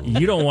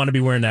 you don't want to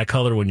be wearing that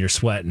color when you're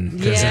sweating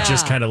because it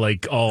just kind of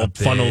like all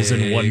funnels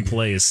in one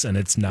place and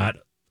it's not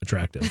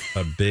attractive.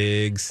 A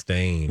big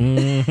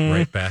stain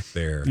right back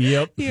there.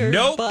 Yep.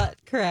 Your butt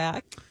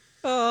crack.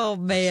 Oh,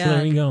 man. So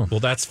there you go.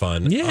 Well, that's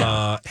fun.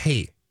 Yeah.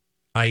 Hey,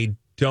 I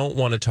don't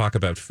want to talk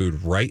about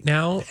food right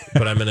now,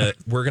 but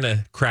we're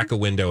gonna crack a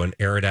window and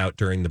air it out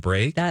during the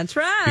break. That's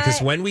right.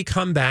 Because when we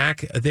come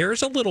back,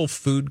 there's a little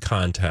food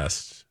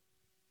contest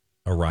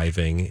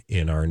arriving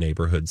in our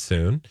neighborhood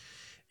soon.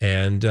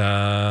 And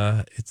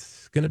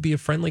it's going to be a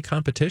friendly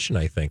competition,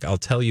 I think. I'll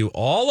tell you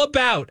all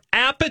about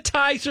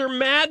Appetizer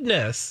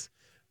Madness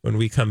when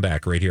we come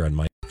back right here on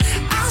My.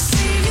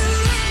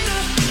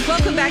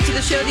 Welcome back to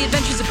the show, The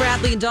Adventures of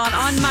Bradley and Dawn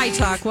on My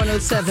Talk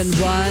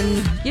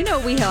 107.1. You know,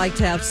 we like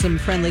to have some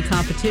friendly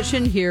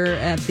competition here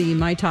at the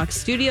My Talk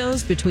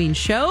studios between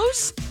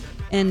shows.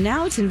 And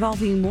now it's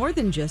involving more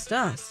than just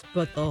us,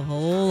 but the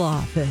whole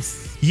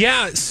office.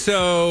 Yeah,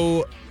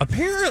 so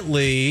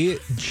apparently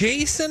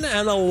Jason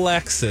and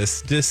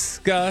Alexis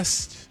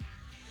discussed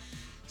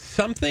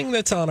something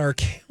that's on our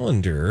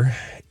calendar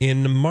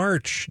in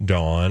March,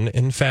 Dawn.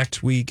 In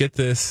fact, we get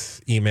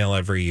this email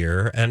every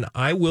year, and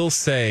I will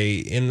say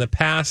in the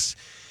past,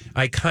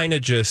 I kind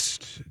of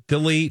just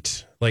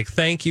delete, like,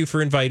 thank you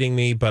for inviting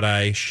me, but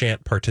I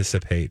shan't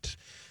participate.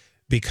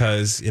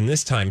 Because in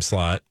this time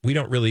slot, we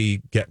don't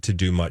really get to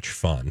do much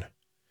fun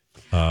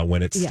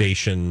when it's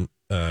station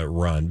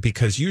run.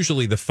 Because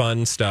usually the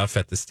fun stuff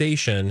at the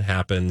station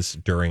happens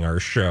during our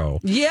show.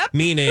 Yep.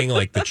 Meaning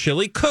like the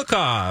chili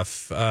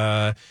cook-off,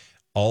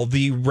 all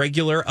the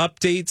regular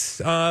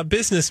updates,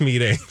 business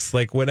meetings.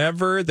 Like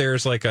whenever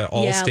there's like a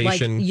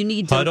all-station like you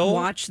need huddle. to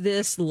watch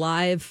this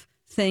live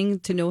thing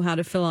to know how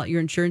to fill out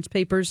your insurance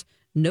papers.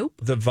 Nope.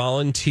 The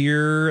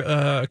volunteer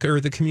or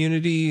the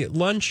community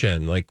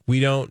luncheon. Like we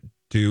don't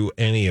do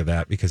any of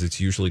that because it's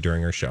usually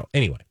during our show.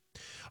 Anyway,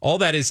 all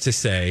that is to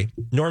say,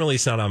 normally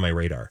it's not on my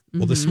radar.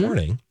 Well, this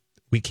morning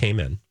we came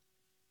in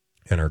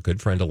and our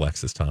good friend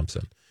Alexis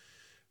Thompson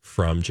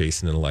from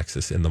Jason and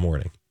Alexis in the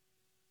Morning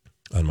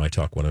on My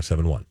Talk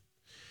 107.1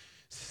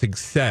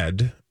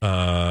 said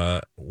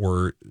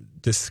or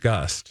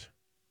discussed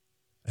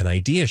an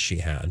idea she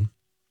had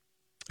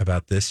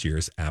about this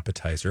year's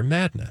Appetizer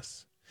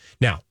Madness.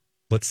 Now,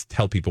 let's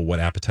tell people what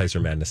Appetizer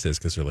Madness is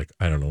because they're like,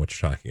 I don't know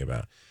what you're talking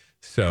about.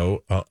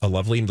 So a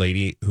lovely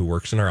lady who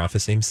works in our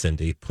office named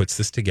Cindy puts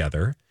this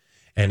together,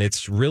 and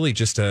it's really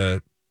just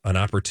an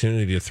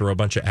opportunity to throw a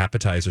bunch of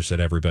appetizers at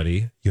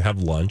everybody. You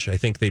have lunch. I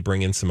think they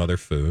bring in some other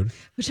food.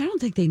 Which I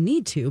don't think they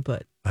need to,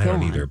 but I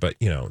don't either. But,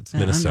 it's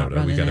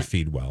Minnesota. We got to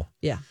feed well.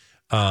 Yeah.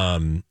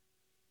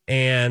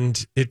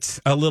 And it's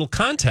a little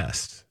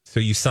contest. So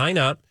you sign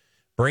up,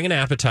 bring an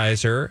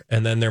appetizer,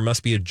 and then there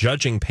must be a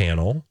judging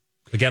panel.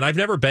 Again, I've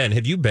never been.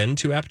 Have you been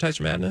to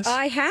Appetizer Madness?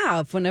 I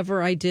have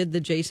whenever I did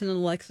the Jason and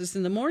Alexis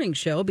in the Morning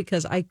show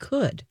because I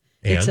could.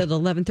 And? It's at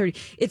 11:30.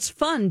 It's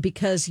fun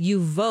because you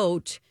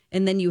vote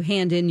and then you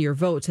hand in your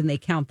votes and they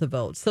count the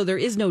votes. So there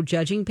is no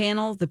judging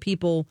panel. The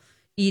people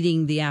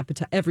eating the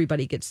appetizer,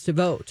 everybody gets to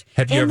vote.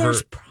 Have you ever?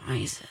 There's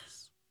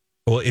prizes.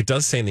 Well, it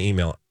does say in the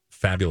email,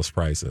 fabulous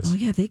prizes. Oh,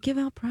 yeah, they give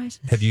out prizes.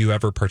 Have you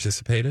ever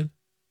participated?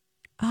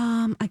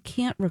 I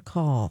can't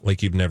recall.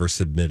 Like you've never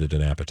submitted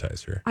an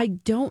appetizer? I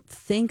don't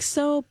think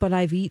so, but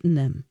I've eaten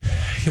them.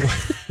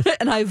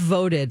 And I've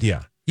voted.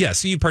 Yeah. Yeah,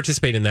 so you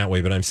participate in that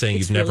way, but I'm saying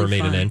It's you've never really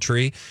made fun. an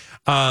entry.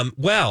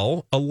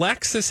 Well,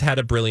 Alexis had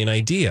a brilliant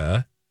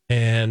idea.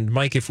 And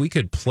Mike, if we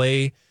could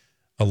play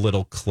a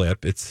little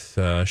clip, it's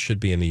should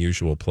be in the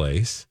usual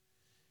place.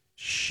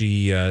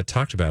 She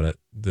talked about it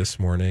this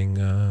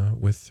morning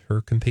with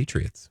her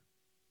compatriots.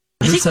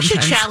 I think we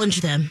should challenge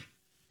them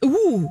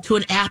to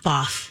an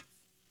app-off.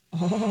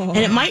 And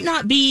it might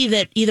not be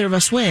that either of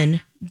us win,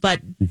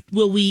 but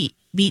will we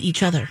beat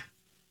each other.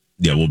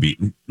 Yeah,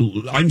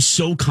 I'm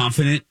so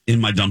confident in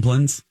my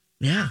dumplings.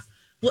 Yeah.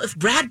 Well, if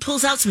Brad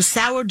pulls out some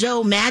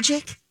sourdough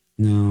magic.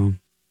 No.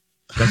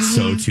 That's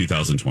so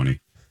 2020.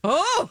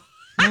 Oh!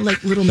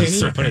 Like little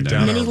mini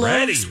already.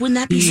 loaves. Wouldn't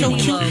that be so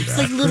cute? It's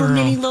like little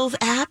mini loaf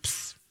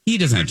apps. He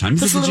doesn't have time.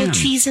 Put a little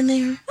cheese in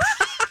there.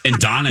 And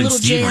Donna and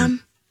Steve jam.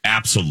 are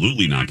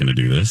absolutely not going to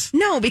do this.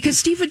 No, because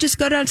Steve would just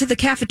go down to the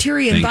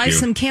cafeteria and buy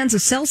some cans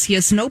of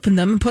Celsius and open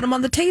them and put them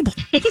on the table.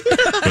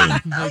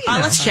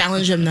 Let's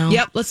challenge him, though.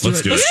 Yep, let's do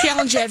it. Let's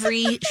challenge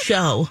every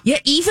show. Yeah,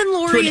 even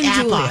Lori and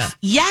Julia. Off.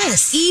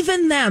 Yes.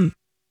 Even them.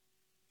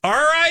 All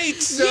right,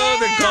 so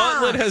the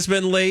gauntlet has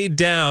been laid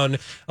down.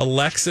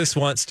 Alexis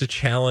wants to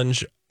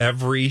challenge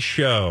every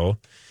show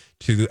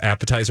to the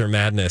Appetizer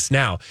Madness.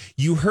 Now,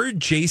 you heard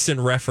Jason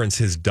reference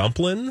his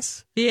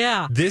dumplings.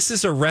 Yeah. This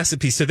is a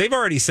recipe. So they've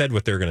already said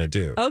what they're going to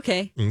do.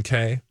 Okay.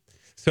 Okay.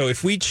 So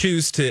if we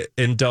choose to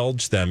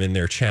indulge them in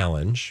their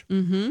challenge,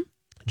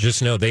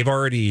 just know they've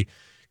already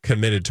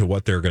committed to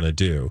what they're going to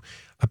do.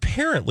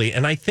 Apparently,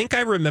 and I think I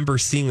remember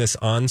seeing this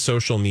on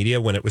social media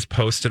when it was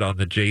posted on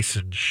the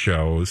Jason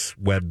Show's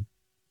web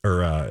or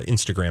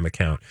Instagram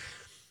account.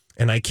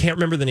 And I can't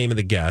remember the name of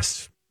the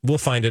guest. We'll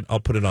find it. I'll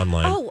put it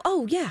online.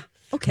 Oh, yeah.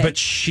 Okay. But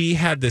she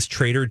had this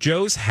Trader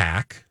Joe's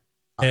hack,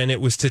 and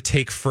it was to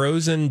take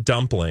frozen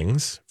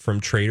dumplings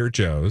from Trader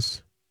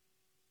Joe's.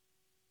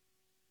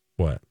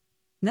 What?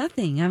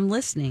 Nothing. I'm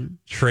listening.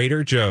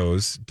 Trader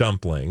Joe's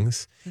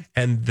dumplings,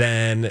 and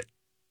then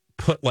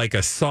put like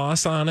a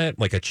sauce on it,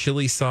 like a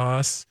chili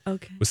sauce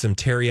with some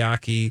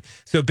teriyaki.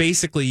 So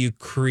basically you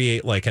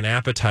create like an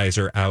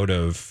appetizer out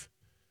of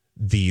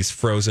these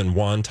frozen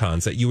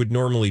wontons that you would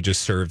normally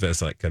just serve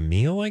as like a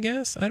meal, I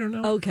guess. I don't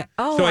know. Okay.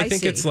 Oh, so I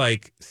think it's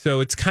like,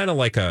 so it's kind of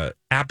like a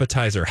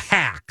appetizer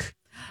hack.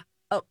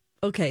 Oh,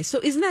 okay. So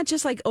isn't that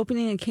just like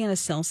opening a can of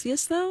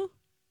Celsius though?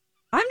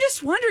 I'm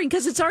just wondering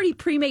because it's already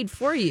pre-made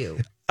for you.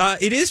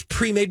 It is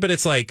pre-made, but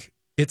it's like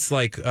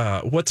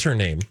what's her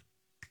name?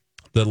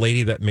 The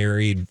lady that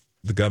married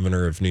the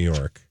governor of New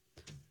York.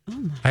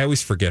 I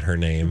always forget her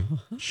name.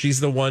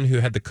 She's the one who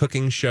had the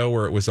cooking show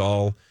where it was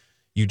all,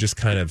 you just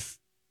kind of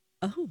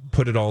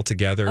put it all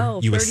together.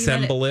 You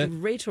assemble it.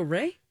 Rachel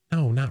Ray?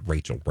 No, not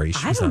Rachel Ray.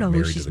 I don't know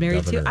who she's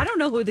married to. I don't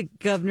know who the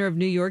governor of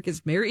New York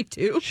is married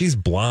to. She's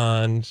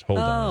blonde. Hold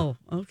on.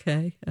 Oh,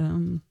 okay.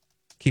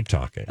 Keep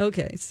talking.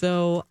 Okay,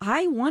 so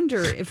I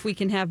wonder if we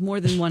can have more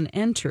than one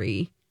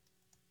entry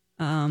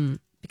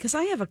because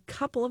I have a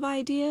couple of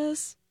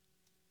ideas.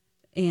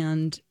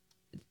 And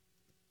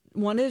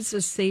one is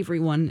a savory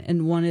one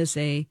and one is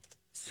a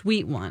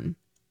sweet one.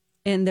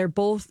 And they're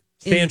both...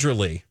 Sandra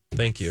Lee.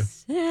 Thank you.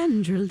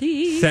 Sandra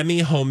Lee.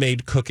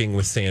 Semi-homemade cooking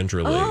with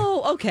Sandra Lee.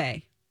 Oh,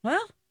 okay.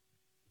 Well,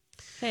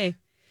 hey.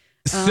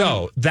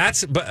 So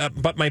that's...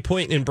 But my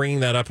point in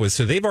bringing that up was,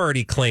 so they've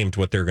already claimed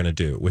what they're going to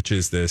do, which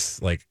is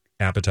this like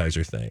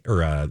appetizer thing,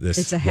 or this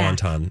it's a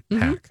wonton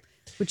hack.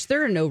 Which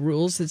there are no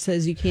rules that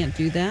says you can't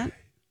do that.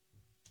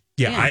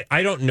 Yeah,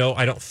 I don't know.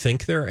 I don't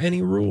think there are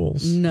any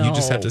rules. No. You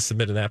just have to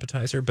submit an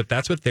appetizer, but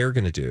that's what they're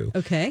going to do.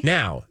 Okay.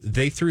 Now,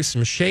 they threw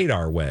some shade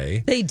our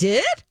way. They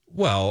did?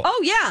 Well.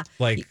 Oh, yeah.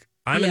 Like,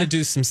 I'm going to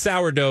do some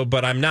sourdough,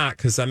 but I'm not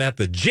because I'm at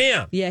the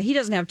gym. Yeah, he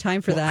doesn't have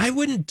time for that. I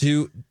wouldn't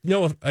do...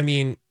 No, I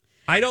mean,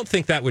 I don't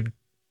think that would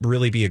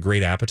really be a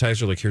great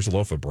appetizer. Like, here's a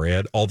loaf of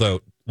bread.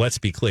 Although, let's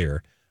be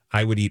clear,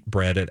 I would eat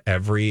bread at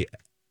every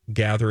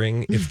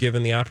gathering if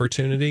given the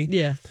opportunity.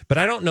 Yeah. But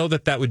I don't know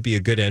that that would be a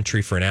good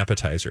entry for an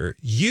appetizer.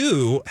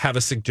 You have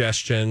a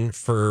suggestion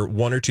for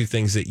one or two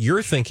things that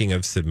you're thinking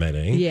of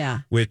submitting.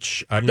 Yeah.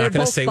 Which I'm not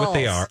going to say what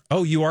they are.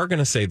 Oh, you are going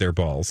to say they're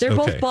balls. They're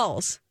both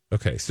balls.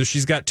 Okay. So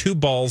she's got two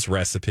balls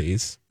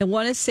recipes. And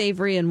one is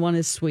savory and one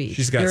is sweet.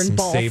 She's got some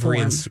savory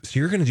and so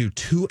you're going to do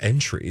two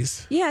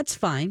entries. Yeah, it's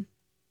fine.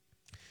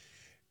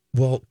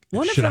 Well,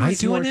 should I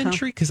do an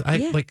entry? Because I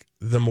like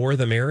the more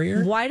the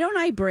merrier. Why don't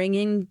I bring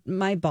in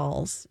my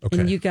balls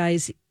and you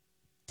guys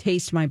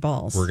taste my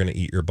balls? We're going to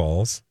eat your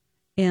balls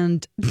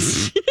and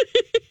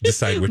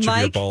decide which of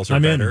your balls are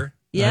better.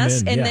 Yes,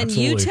 and then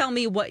absolutely. you tell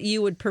me what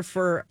you would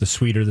prefer. The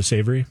sweet or the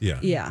savory?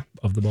 Yeah.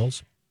 Of the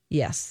balls?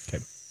 Yes.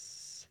 Okay.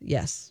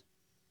 Yes.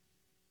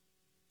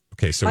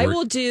 Okay, so I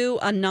will do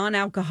a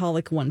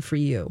non-alcoholic one for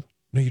you.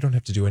 No, you don't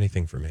have to do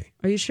anything for me.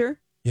 Are you sure?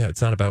 Yeah,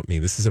 it's not about me.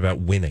 This is about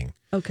winning.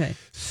 Okay.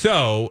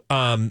 So,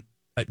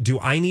 do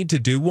I need to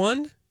do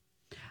one?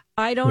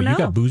 I don't know. You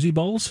got boozy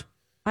balls?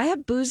 I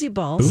have boozy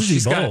balls.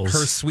 She's got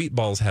her sweet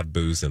balls have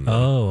booze in them.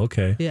 Oh,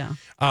 okay. Yeah.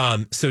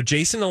 So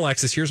Jason and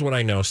Alexis, here's what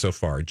I know so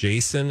far.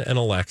 Jason and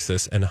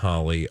Alexis and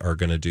Holly are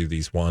going to do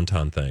these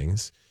wonton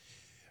things.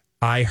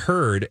 I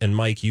heard, and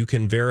Mike, you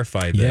can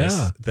verify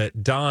this,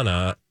 that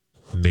Donna,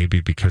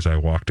 maybe because I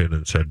walked in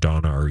and said,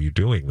 Donna, are you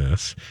doing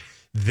this?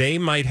 They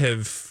might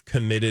have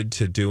committed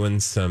to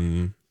doing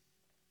some...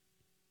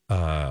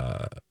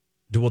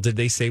 well, did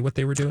they say what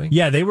they were doing?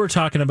 Yeah, they were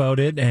talking about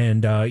it,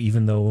 and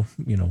even though,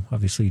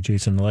 obviously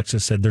Jason and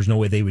Alexis said there's no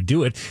way they would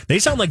do it, they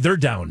sound like they're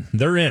down.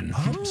 They're in.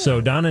 Oh.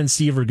 So Donna and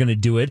Steve are going to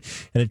do it,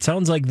 and it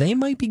sounds like they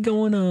might be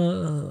going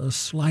a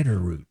slider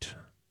route.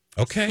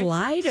 Okay.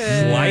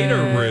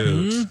 Slider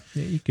route.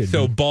 Yeah, you could.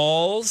 So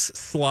balls,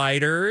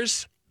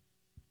 sliders.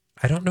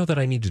 I don't know that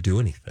I need to do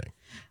anything.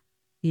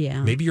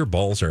 Yeah. Maybe your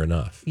balls are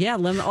enough. Yeah,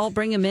 I'll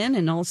bring them in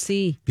and I'll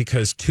see.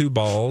 Because 2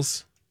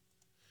 balls,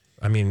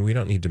 I mean, we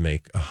don't need to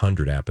make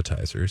 100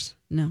 appetizers.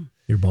 No.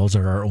 Your balls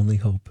are our only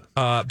hope.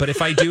 But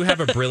if I do have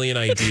a brilliant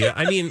idea,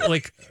 I mean,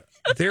 like,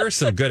 there are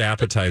some good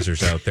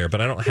appetizers out there,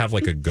 but I don't have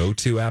like a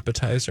go-to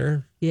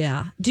appetizer.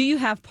 Yeah. Do you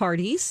have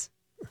parties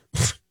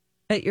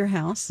at your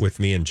house? With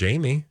me and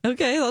Jamie.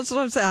 Okay, that's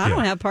what I'm saying. I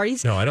don't have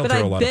parties. No, I don't but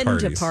throw a I've lot of been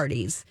parties. to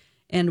parties.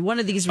 And one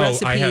of these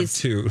recipes. I have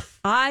too.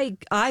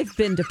 I've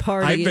been to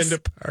parties. I've been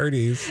to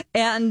parties.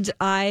 And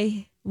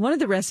one of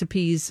the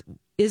recipes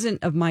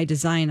isn't of my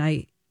design.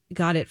 I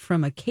got it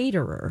from a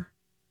caterer.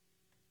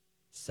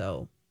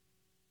 So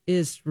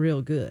is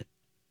real good.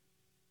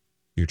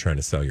 You're trying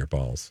to sell your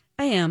balls.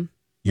 I am.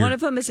 One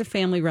of them is a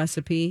family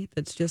recipe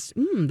that's just,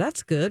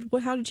 that's good.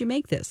 Well, how did you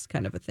make this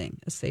kind of a thing?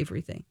 A savory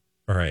thing.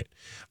 All right.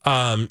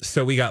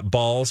 So we got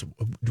balls.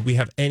 Do we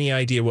have any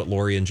idea what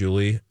Lori and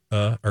Julie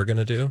are going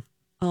to do?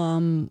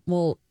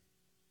 Well,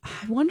 I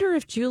wonder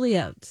if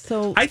Julia.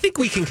 So I think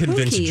we can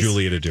convince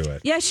Julia to do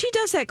it. Yeah, she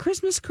does that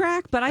Christmas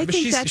crack, but I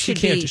think that should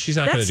be. She's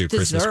not going to do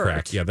Christmas dessert.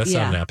 crack. Yeah, that's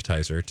not an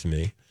appetizer to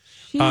me.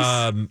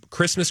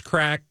 Christmas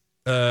crack.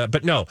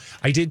 But no,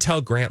 I did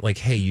tell Grant, like,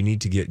 hey, you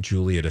need to get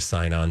Julia to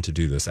sign on to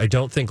do this. I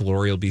don't think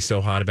Lori will be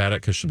so hot about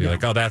it because she'll be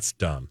like, oh, that's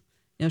dumb.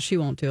 No, she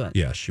won't do it.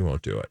 Yeah, she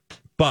won't do it.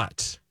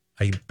 But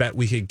I bet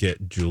we could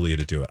get Julia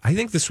to do it. I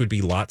think this would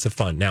be lots of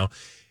fun. Now,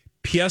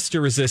 pièce de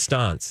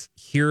résistance.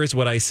 Here is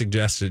what I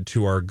suggested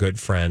to our good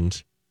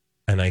friend.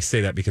 And I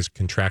say that because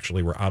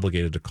contractually we're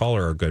obligated to call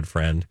her our good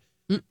friend,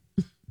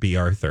 B.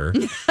 Arthur,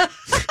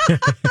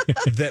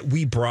 that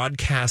we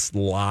broadcast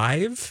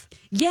live.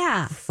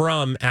 Yeah.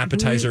 From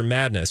Appetizer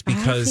Madness,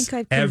 because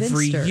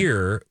every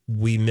year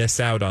we miss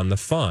out on the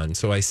fun.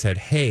 So I said,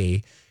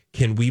 hey,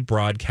 can we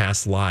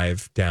broadcast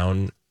live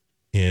down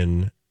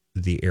in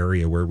the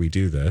area where we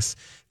do this?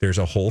 There's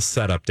a whole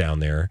setup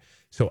down there.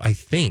 So I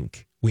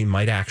think we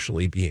might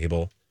actually be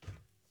able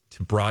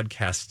to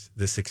broadcast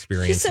this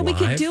experience. She said live.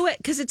 We could do it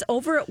because it's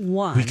over at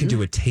 1. We can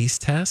do a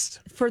taste test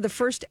for the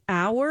first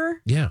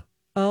hour. Yeah.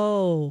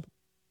 Oh.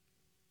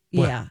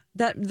 What? Yeah,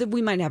 that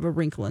we might have a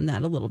wrinkle in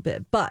that a little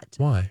bit, but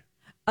why?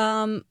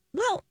 Well,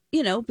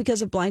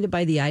 because of Blinded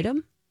by the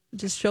Item,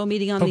 just show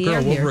meeting on the girl,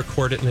 air. We'll here.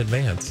 record it in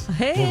advance.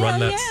 Hey, we'll run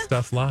that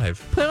stuff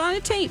live. Put on a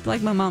tape,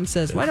 like my mom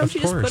says. Why don't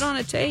you just put on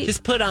a tape?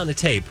 Just put on a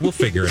tape. We'll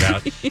figure it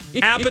out.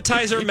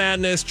 Appetizer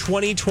Madness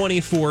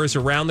 2024 is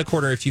around the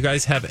corner. If you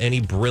guys have any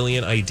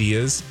brilliant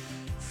ideas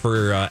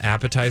for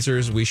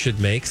appetizers we should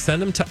make,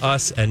 send them to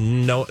us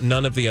and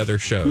none of the other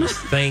shows.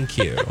 Thank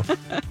you.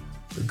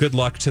 Good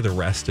luck to the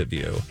rest of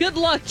you. Good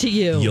luck to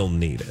you. You'll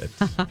need it.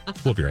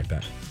 We'll be right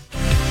back.